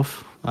aware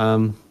of.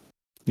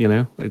 You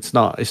know, it's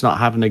not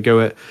having a go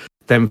at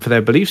them for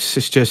their beliefs.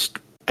 It's just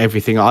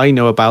everything I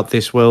know about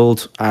this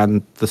world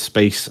and the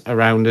space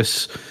around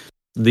us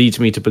leads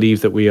me to believe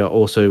that we are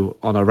also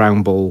on a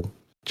round ball,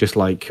 just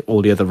like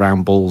all the other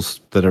round balls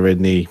that are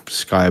in the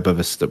sky above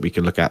us that we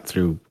can look at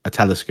through a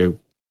telescope.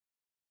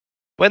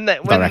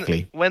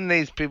 Directly. When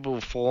these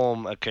people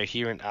form a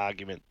coherent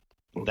argument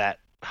that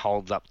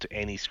holds up to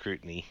any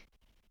scrutiny,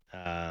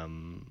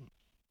 and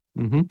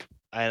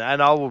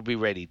I will be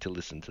ready to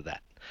listen to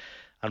that.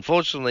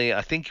 Unfortunately,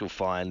 I think you'll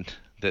find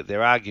that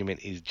their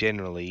argument is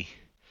generally,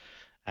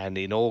 and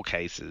in all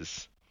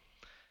cases,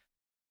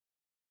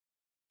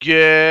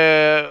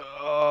 because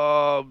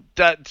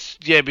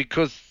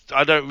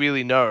I don't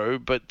really know,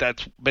 but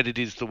it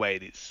is the way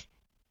it is.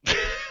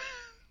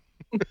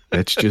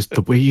 That's just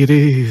the way it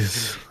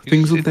is.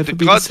 Things will never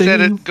be the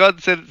same.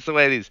 God said it's the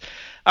way it is.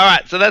 All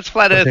right, so that's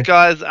Flat Earth,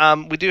 guys.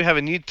 We do have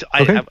a new.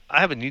 I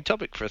have a new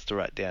topic for us to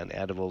write down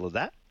out of all of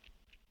that.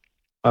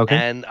 Okay.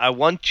 And I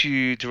want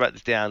you to write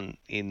this down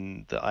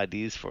in the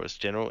ideas for us,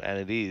 General. And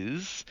it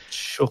is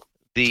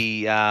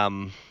the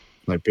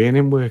like being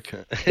in work.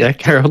 Yeah,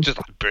 Carol. Just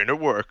like being at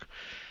work.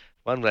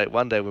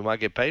 One day we might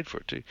get paid for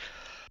it too.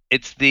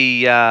 It's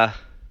the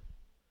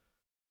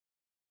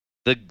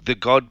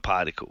God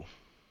particle.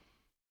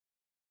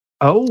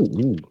 Oh.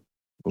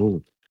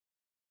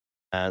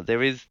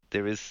 There is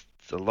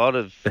a lot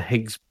of the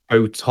Higgs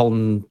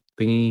boson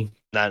thingy.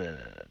 No.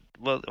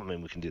 Well, I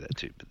mean, we can do that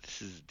too, but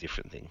this is a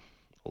different thing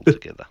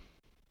altogether.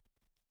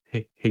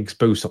 Higgs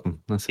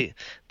boson. That's it.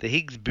 The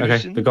Higgs boson.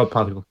 Okay, the God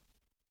particle.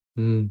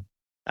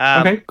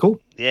 Okay,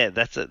 cool. Yeah,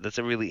 that's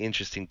a really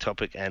interesting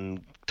topic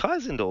and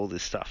ties into all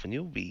this stuff, and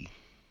you'll be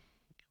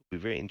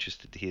very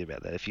interested to hear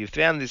about that if you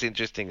found this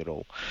interesting at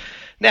all.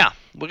 Now,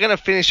 we're going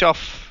to finish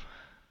off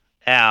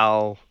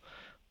our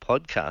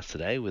podcast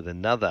today with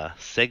another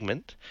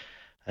segment,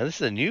 and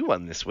this is a new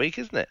one this week,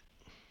 isn't it?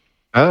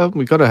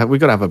 We gotta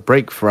have a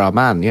break for our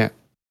man. Yeah,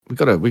 we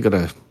gotta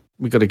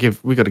give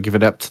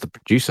it up to the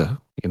producer.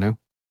 You know.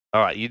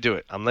 All right, you do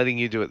it. I'm letting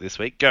you do it this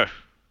week. Go.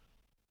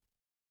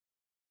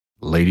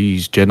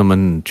 Ladies,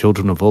 gentlemen,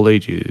 children of all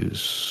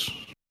ages,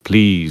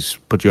 please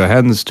put your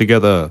hands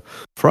together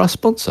for our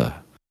sponsor,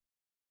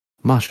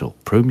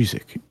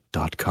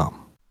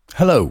 MarshallProMusic.com.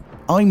 Hello,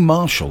 I'm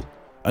Marshall,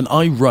 and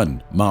I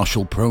run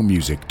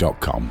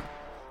MarshallProMusic.com.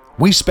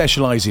 We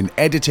specialize in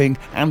editing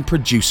and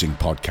producing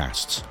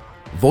podcasts,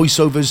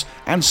 voiceovers,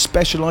 and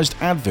specialized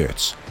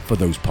adverts for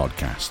those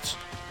podcasts.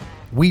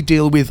 We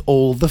deal with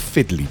all the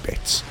fiddly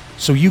bits,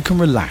 so you can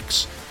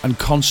relax and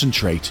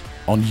concentrate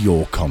on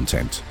your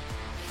content.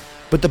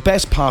 But the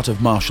best part of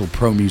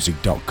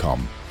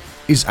MarshallProMusic.com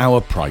is our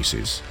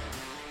prices.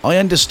 I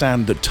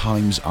understand that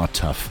times are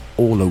tough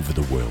all over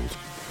the world,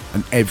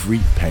 and every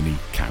penny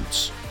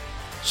counts.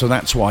 So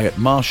that's why at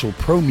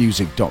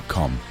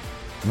MarshallProMusic.com,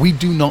 we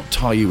do not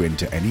tie you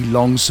into any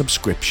long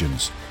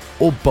subscriptions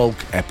or bulk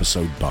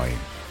episode buying.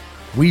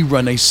 We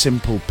run a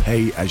simple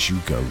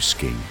pay-as-you-go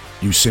scheme.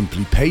 You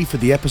simply pay for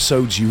the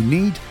episodes you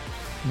need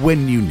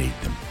when you need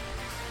them.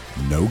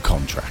 no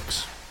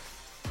contracts.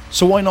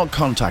 So why not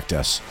contact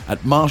us at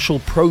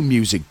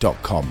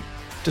marshallpromusic.com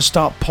to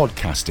start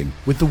podcasting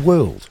with the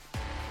world?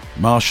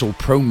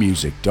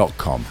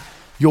 marshallpromusic.com,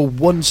 your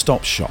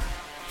one-stop shop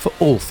for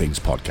all things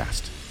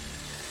podcast.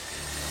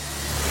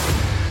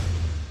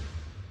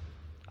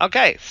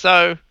 Okay,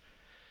 so...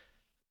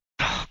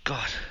 Oh,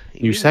 God.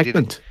 New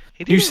segment.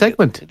 He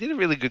did a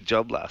really good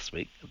job last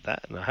week with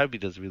that, and I hope he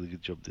does a really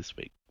good job this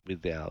week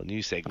with our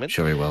new segment.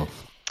 Sure he will.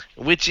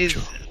 Which is...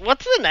 Sure.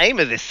 What's the name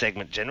of this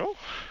segment, General?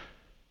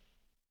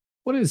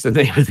 What is the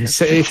name of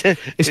this?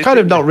 It's kind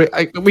of not...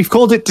 we've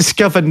called it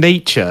Discover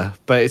Nature,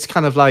 but it's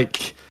kind of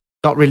like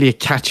not really a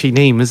catchy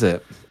name, is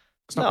it?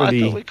 It's not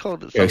really... I thought we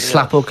called it You know, something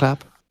slap else. or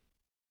clap.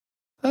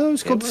 Oh,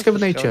 it's called Discover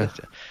Nature.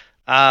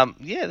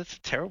 Yeah, that's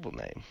a terrible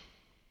name.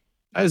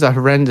 That is a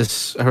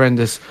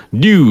horrendous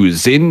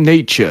news in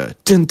nature.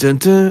 Dun, dun,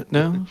 dun.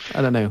 No,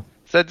 I don't know.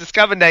 So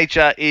Discover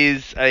Nature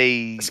is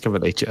a... Discover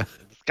Nature.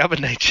 Discover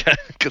Nature,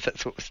 because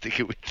that's what we're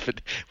sticking with. But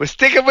we're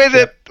sticking with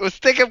it. We're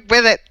sticking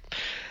with it.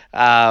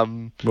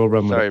 We'll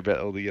run with Sorry it. about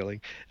all the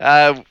yelling.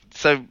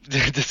 So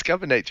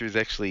Discover Nature is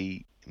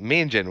actually...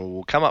 Me and General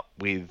will come up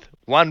with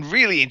one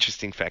really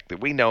interesting fact that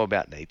we know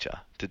about nature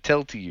to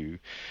tell to you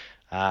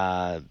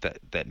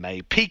that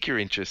may pique your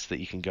interest that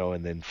you can go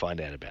and then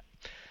find out about.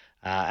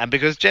 And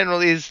because General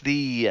is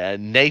the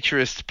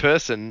naturist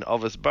person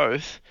of us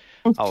both,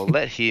 I'll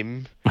let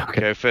him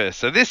go first.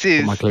 So this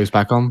is... Put my clothes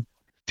back on.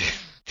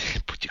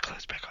 Put your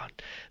clothes back on.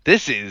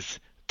 This is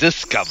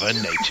Discover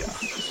Nature.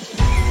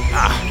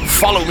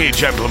 Follow me,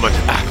 gentlemen.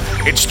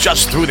 It's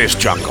just through this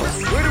jungle.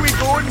 Where are we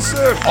going,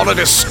 sir? On a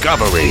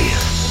discovery.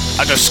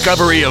 A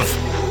discovery of...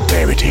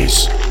 There it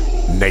is.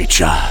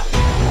 Nature.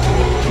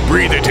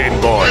 Breathe it in,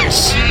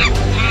 boys.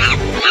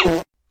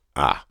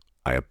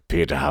 I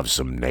appear to have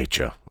some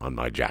nature on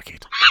my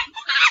jacket.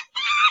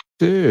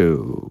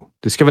 So,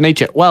 Discover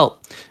Nature. Well,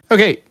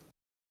 okay.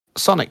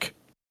 Sonic.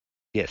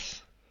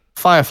 Yes.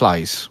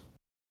 Fireflies.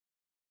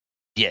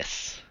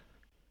 Yes.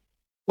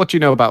 What do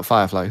you know about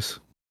fireflies?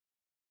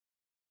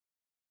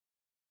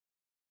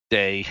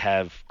 They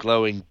have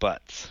glowing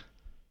butts.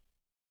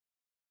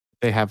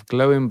 They have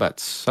glowing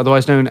butts,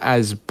 otherwise known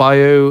as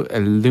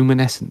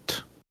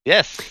bioluminescent.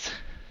 Yes.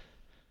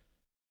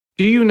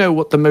 Do you know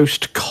what the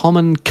most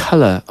common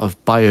colour of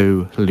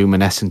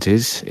bioluminescent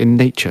is in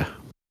nature?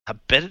 I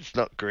bet it's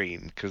not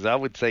green, because I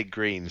would say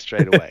green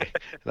straight away.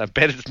 And I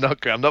bet it's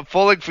not green. I'm not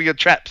falling for your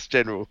traps,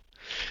 General.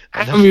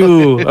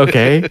 Ooh,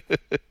 okay.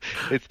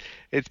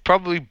 It's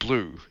probably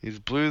blue. Is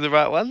blue the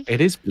right one?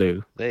 It is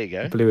blue. There you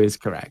go. Blue is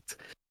correct.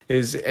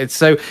 It's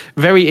so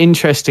very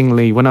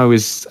interestingly, when I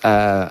was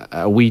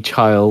a wee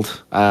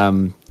child,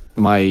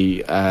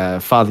 my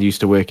father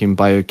used to work in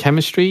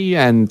biochemistry,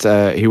 and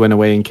he went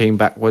away and came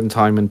back one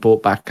time and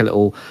brought back a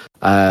little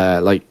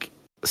like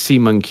sea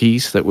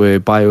monkeys that were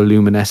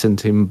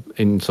bioluminescent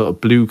in sort of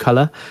blue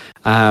color,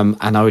 and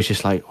I was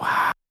just like,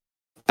 wow.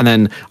 And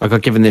then I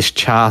got given this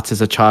chart as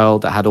a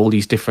child that had all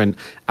these different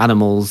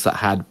animals that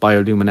had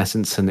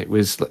bioluminescence, and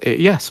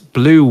yes,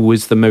 blue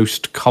was the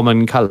most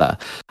common color.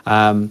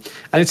 And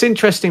it's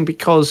interesting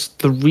because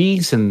the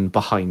reason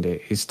behind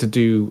it is to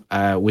do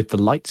with the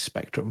light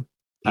spectrum.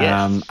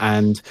 Yes.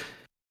 And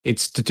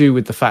it's to do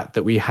with the fact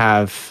that we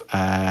have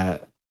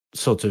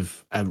sort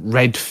of a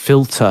red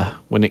filter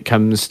when it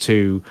comes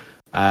to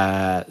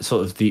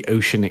sort of the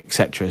ocean,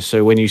 etc.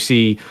 So when you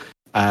see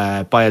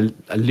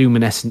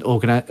bioluminescent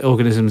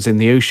organisms in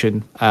the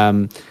ocean,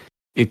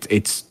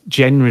 it's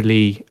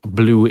generally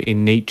blue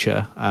in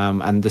nature,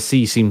 and the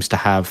sea seems to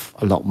have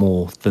a lot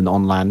more than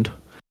on land.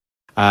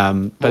 But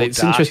More it's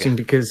darker. interesting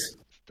because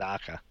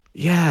Darker.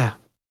 yeah,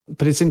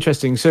 but it's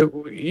interesting.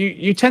 So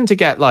you tend to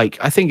get, like,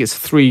 I think it's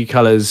 3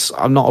 colors.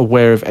 I'm not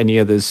aware of any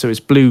others. So it's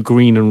blue,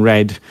 green, and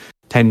red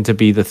tend to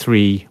be the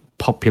 3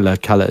 popular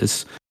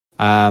colors.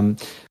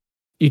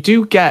 You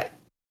do get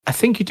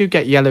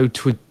yellow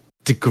to a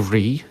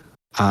degree,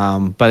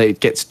 but it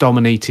gets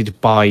dominated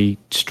by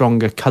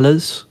stronger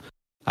colors.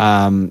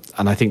 And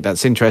I think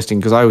that's interesting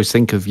because I always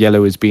think of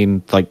yellow as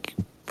being like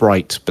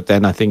bright, but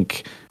then I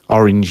think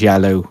orange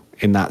yellow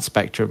in that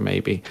spectrum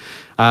maybe.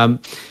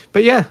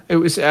 But yeah, it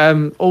was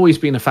always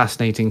been a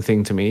fascinating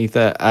thing to me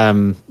that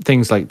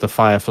things like the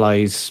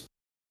fireflies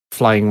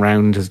flying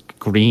around as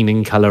green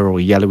in color or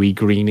yellowy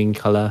green in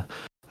color.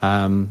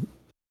 And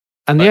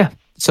yeah,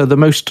 so the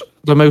most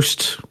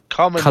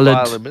Common colored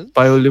bioluminescence.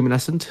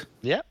 bioluminescent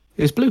Yeah.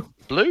 is blue.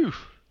 Blue.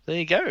 There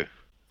you go.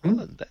 Well,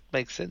 that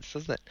makes sense,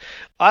 doesn't it?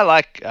 I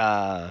like...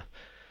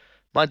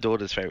 my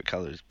daughter's favourite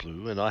colour is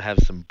blue, and I have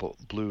some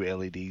blue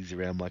LEDs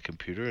around my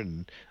computer,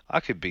 and I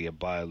could be a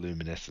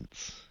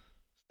bioluminescence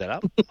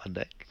setup one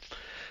day.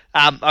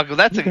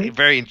 That's a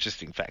very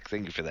interesting fact.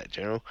 Thank you for that,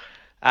 General.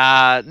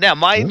 Now,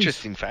 my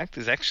interesting fact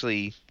is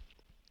actually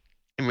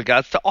in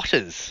regards to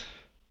otters.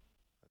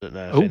 I don't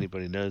know if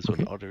anybody knows what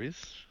an otter is.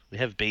 We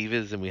have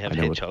beavers and we have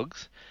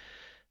hedgehogs.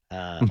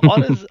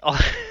 Otters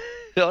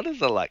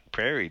are like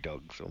prairie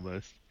dogs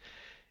almost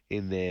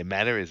in their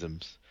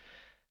mannerisms.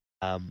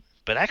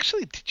 But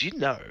actually, did you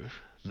know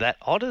that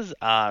otters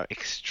are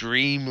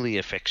extremely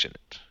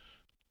affectionate?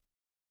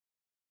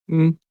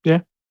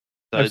 Yeah,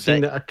 So I've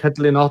seen a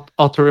cuddling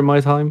otter in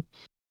my time.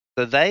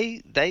 So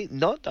they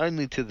not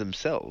only to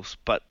themselves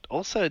but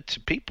also to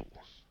people.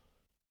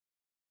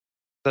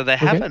 So they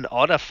have Okay. an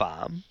otter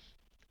farm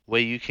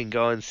where you can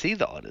go and see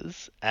the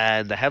otters,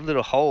 and they have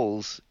little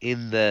holes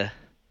in the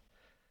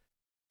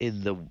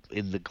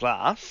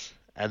glass,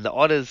 and the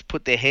otters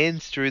put their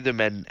hands through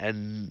them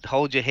and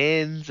hold your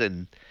hands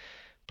and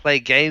play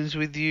games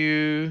with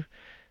you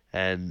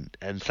and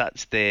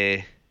such.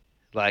 They're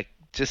like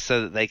just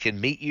so that they can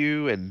meet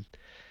you and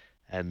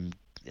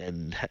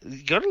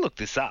you got to look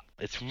this up.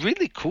 It's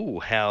really cool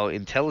how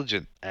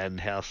intelligent and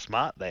how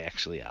smart they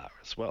actually are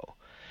as well.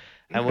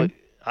 And Okay.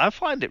 I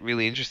find it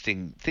really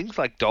interesting. Things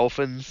like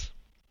dolphins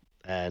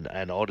and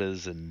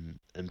otters and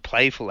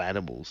playful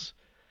animals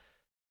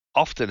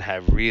often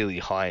have really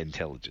high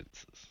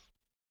intelligences.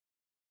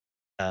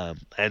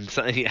 And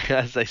so, yeah,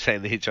 as they say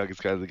in the Hitchhiker's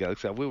Guide to the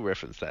Galaxy, I will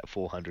reference that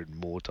 400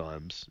 more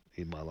times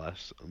in my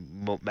life,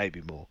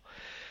 maybe more.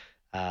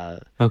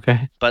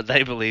 Okay. But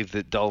they believe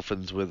that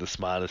dolphins were the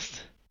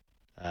smartest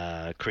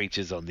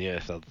creatures on the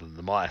earth, other than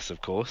the mice,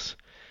 of course.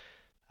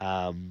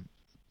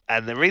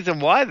 And the reason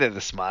why they're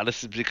the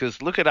smartest is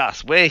because look at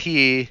us. We're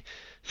here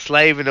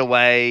slaving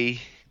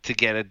away to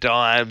get a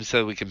dime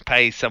so we can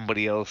pay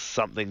somebody else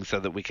something so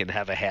that we can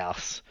have a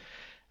house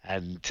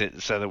and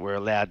so that we're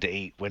allowed to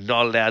eat. We're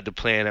not allowed to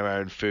plan our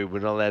own food. We're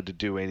not allowed to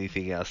do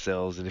anything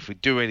ourselves. And if we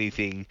do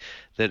anything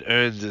that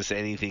earns us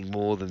anything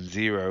more than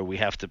zero, we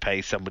have to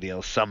pay somebody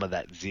else some of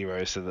that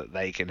zero so that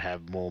they can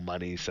have more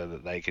money so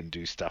that they can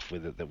do stuff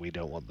with it that we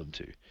don't want them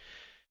to.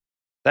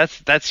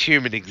 That's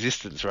human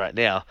existence right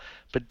now.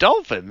 But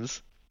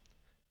dolphins,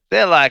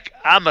 they're like,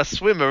 I'ma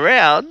swim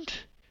around,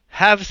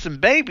 have some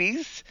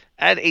babies,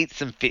 and eat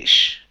some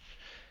fish,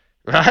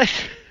 right?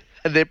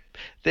 And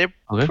they're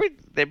Okay.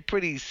 they're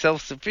pretty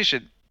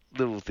self-sufficient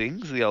little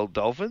things. The old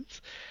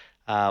dolphins.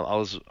 I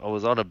was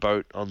on a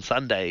boat on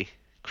Sunday,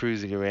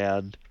 cruising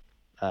around,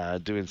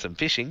 doing some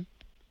fishing,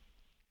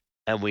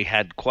 and we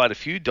had quite a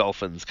few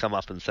dolphins come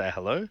up and say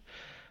hello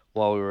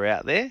while we were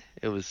out there.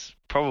 It was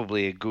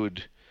probably a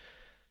good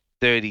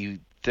 30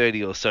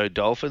 or so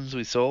dolphins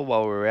we saw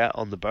while we were out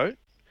on the boat.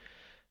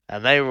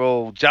 And they were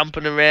all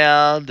jumping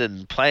around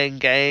and playing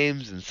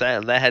games and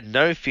saying they had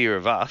no fear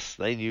of us.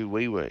 They knew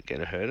we weren't going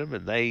to hurt them,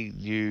 and they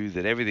knew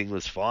that everything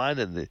was fine.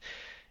 And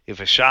if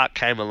a shark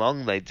came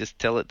along, they'd just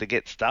tell it to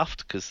get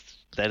stuffed because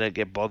they don't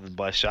get bothered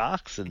by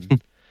sharks.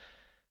 And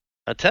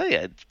I tell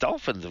you,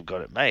 dolphins have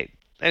got it made.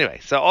 Anyway,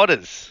 so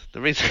otters.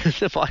 The reason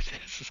that my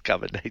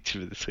discovered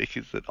nature for this week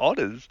is that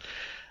otters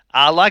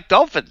are like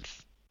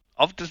dolphins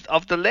of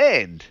the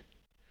land.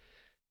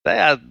 They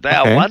are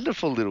Okay.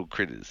 wonderful little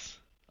critters.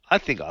 I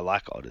think I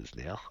like otters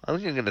now. I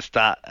think I'm going to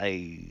start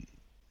an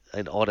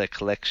otter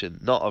collection,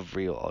 not of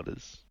real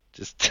otters,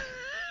 just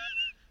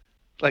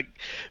like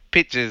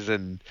pictures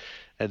and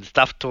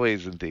stuffed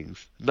toys and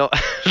things. Not,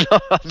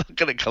 I'm not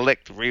going to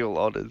collect real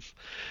otters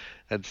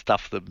and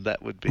stuff them.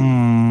 That would be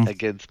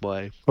against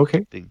my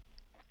Okay. thing.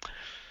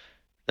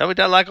 No, we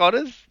don't like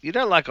otters. You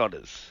don't like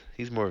otters.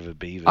 He's more of a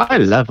beaver. I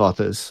love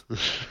otters.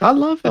 I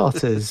love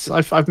otters.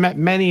 I've met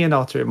many an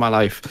otter in my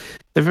life.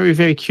 They're very,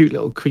 very cute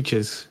little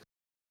creatures.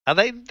 Are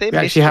they? They're We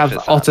actually have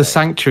mischievous, aren't otter they?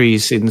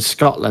 sanctuaries in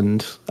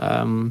Scotland.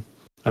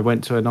 I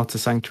went to an otter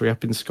sanctuary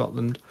up in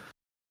Scotland.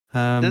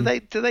 Do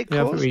they yeah,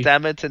 cause very-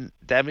 damage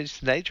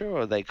to nature,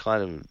 or are they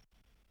kind of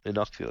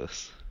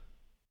innocuous?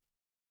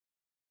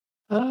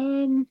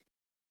 Um,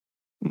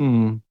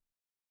 hmm.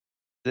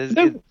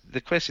 don't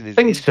The question is, I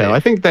think is so. there- I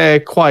think they're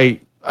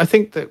quite. I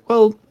think that.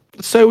 Well,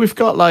 so we've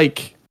got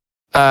like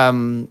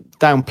down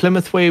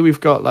Plymouth way.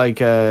 We've got like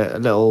a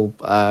little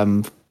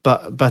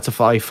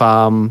butterfly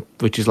farm,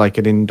 which is like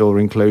an indoor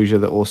enclosure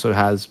that also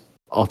has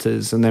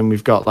otters, and then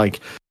we've got like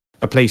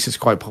a place that's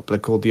quite popular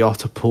called the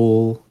Otter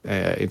Pool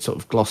in sort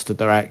of Gloucester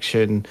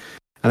direction.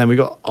 And then we've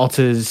got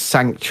Otters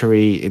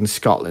Sanctuary in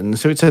Scotland.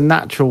 So it's a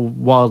natural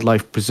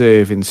wildlife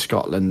preserve in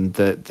Scotland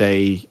that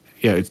they,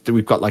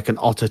 we've got like an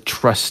otter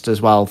trust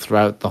as well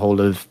throughout the whole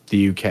of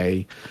the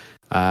UK,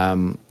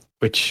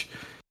 which,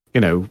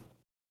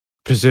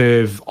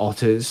 preserve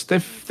otters.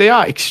 They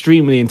are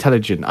extremely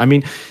intelligent. I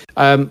mean,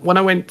 when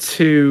I went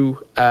to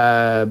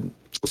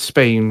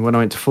Spain, when I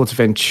went to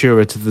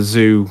Fuerteventura to the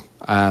zoo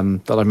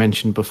that I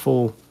mentioned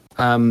before,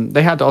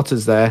 they had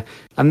otters there,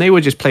 and they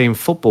were just playing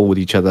football with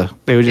each other.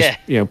 They were just,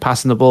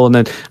 passing the ball,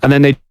 and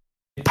then they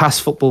pass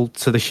football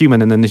to the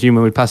human, and then the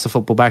human would pass the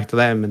football back to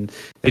them, and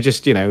they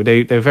just,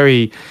 they're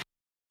very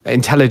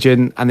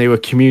intelligent, and they were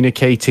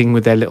communicating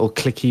with their little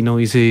clicky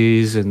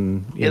noises,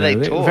 and they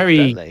talk,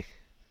 very, don't they?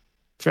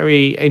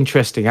 very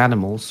interesting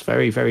animals.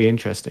 Very, very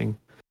interesting.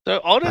 So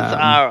otters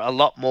are a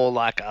lot more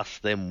like us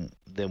than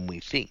we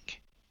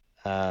think.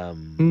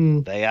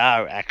 They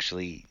are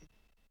actually,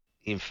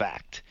 in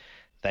fact,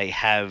 they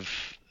have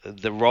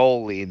the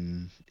role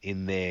in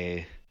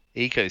their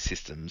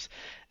ecosystems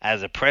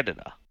as a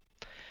predator,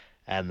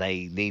 and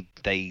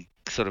they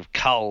sort of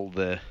cull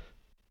the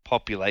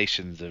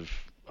populations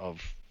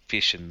of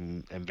fish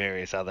and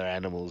various other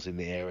animals in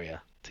the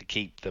area to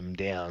keep them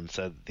down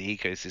so that the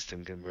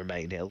ecosystem can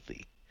remain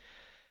healthy.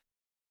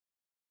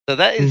 So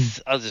that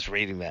is, I was just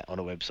reading that on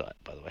a website,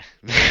 by the way.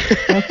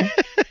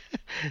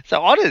 So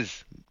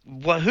Otters,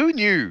 who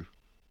knew?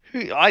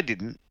 I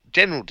didn't.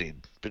 General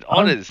did, but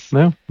Otters,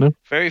 No.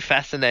 very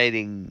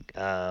fascinating.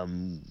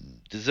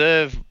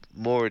 Deserve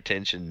more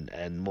attention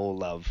and more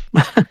love,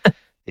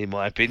 in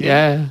my opinion.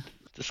 Yeah.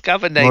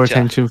 Discover nature. More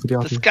attention for the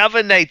otters.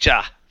 Discover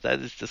nature.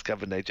 That is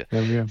Discover nature.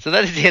 There we go. So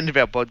that is the end of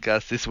our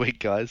podcast this week,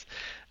 guys.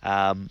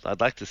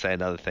 I'd like to say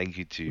another thank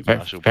you to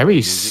Marshall. Very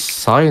Music.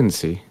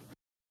 sciencey.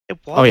 It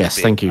was Oh, a yes,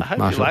 bit. thank you, I hope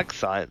Marshall. you like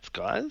science,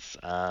 guys,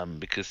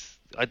 because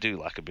I do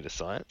like a bit of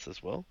science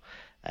as well.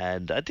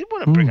 And I did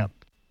want to bring up,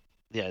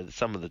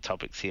 some of the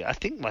topics here. I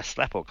think my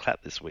slap or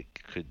clap this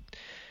week could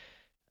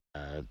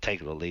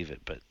take it or leave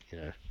it, but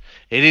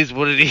it is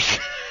what it is.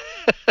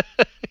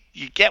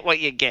 You get what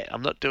you get.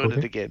 I'm not doing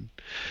it again.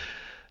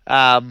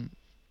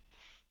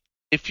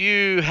 If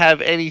you have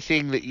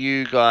anything that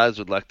you guys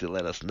would like to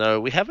let us know,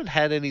 we haven't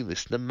had any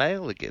listener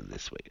mail again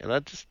this week, and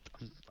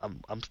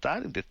I'm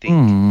starting to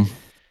think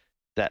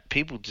that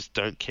people just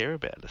don't care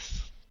about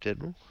us, in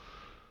general.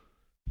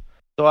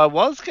 So I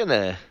was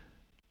gonna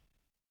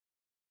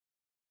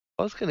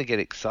get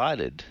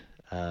excited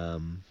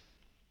the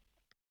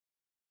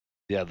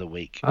other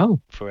week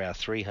for our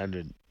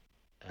 300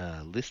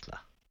 listener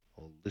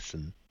or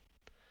listen.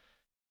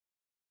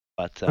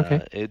 But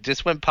it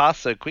just went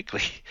past so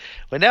quickly.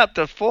 We're now up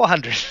to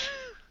 400,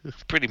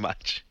 pretty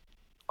much.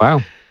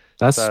 Wow,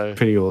 that's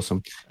pretty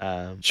awesome.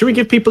 Should we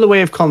give people a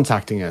way of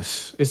contacting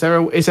us? Is there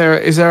a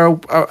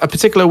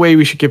particular way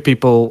we should give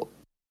people,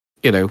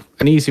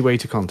 an easy way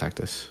to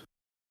contact us?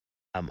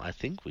 I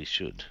think we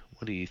should.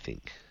 What do you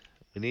think?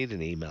 We need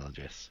an email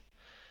address.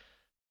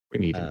 We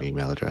need an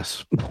email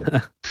address.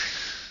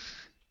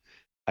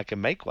 I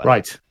can make one.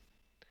 Right.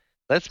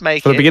 Let's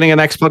make For the beginning of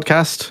next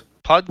podcast.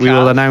 We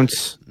will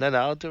announce. No,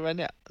 I'll do it right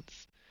now.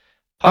 It's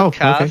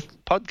podcast.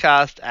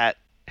 Podcast at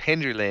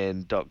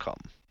henryland.com.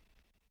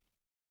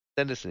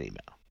 Send us an email.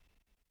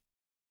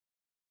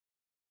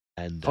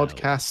 And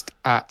podcast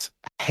at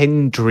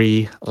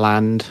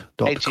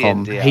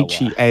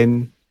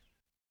hendryland.com.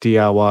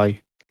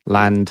 HENDRY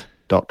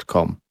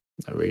land.com.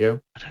 There we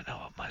go. I don't know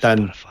what my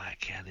Done. Spotify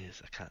account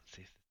is. I can't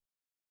see.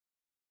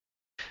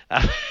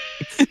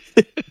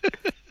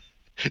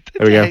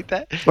 There we go. Hate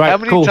that? Right, how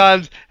many cool.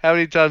 times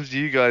do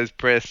you guys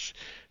press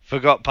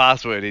forgot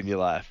password in your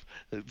life?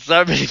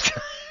 So many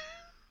times.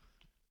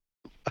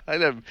 I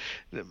know.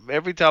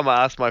 Every time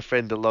I ask my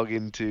friend to log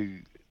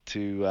into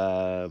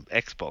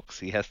Xbox,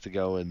 he has to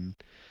go and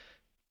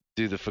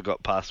do the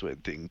forgot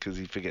password thing because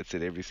he forgets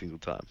it every single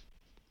time.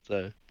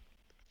 So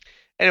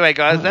anyway,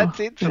 guys, that's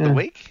it for the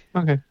week.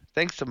 Okay.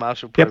 Thanks to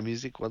Marshall Pro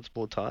Music once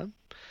more time.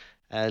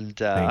 And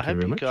I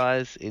hope you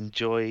guys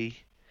enjoy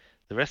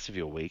the rest of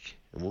your week,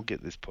 and we'll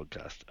get this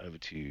podcast over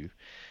to you.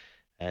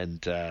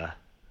 And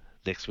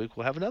next week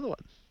we'll have another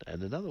one,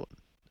 and another one,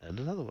 and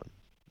another one,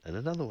 and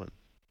another one.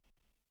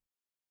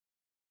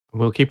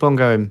 We'll keep on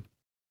going.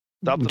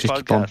 Stop the Just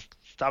keep on. podcast.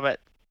 Stop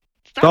it.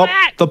 Stop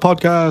the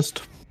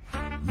podcast.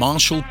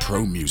 Marshall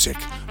Pro Music,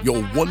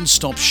 your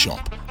one-stop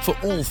shop for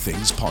all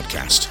things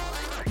podcast.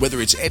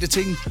 Whether it's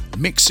editing,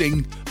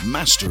 mixing,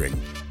 mastering,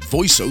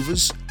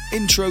 voiceovers,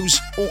 intros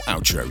or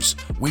outros,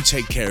 we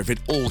take care of it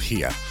all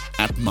here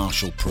at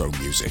Marshall Pro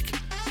Music.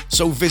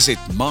 So visit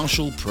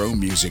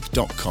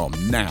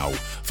marshallpromusic.com now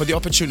for the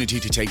opportunity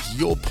to take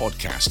your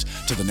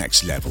podcast to the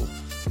next level.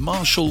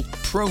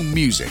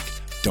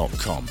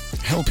 marshallpromusic.com,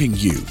 helping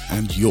you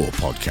and your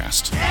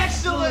podcast.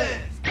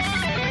 Excellent!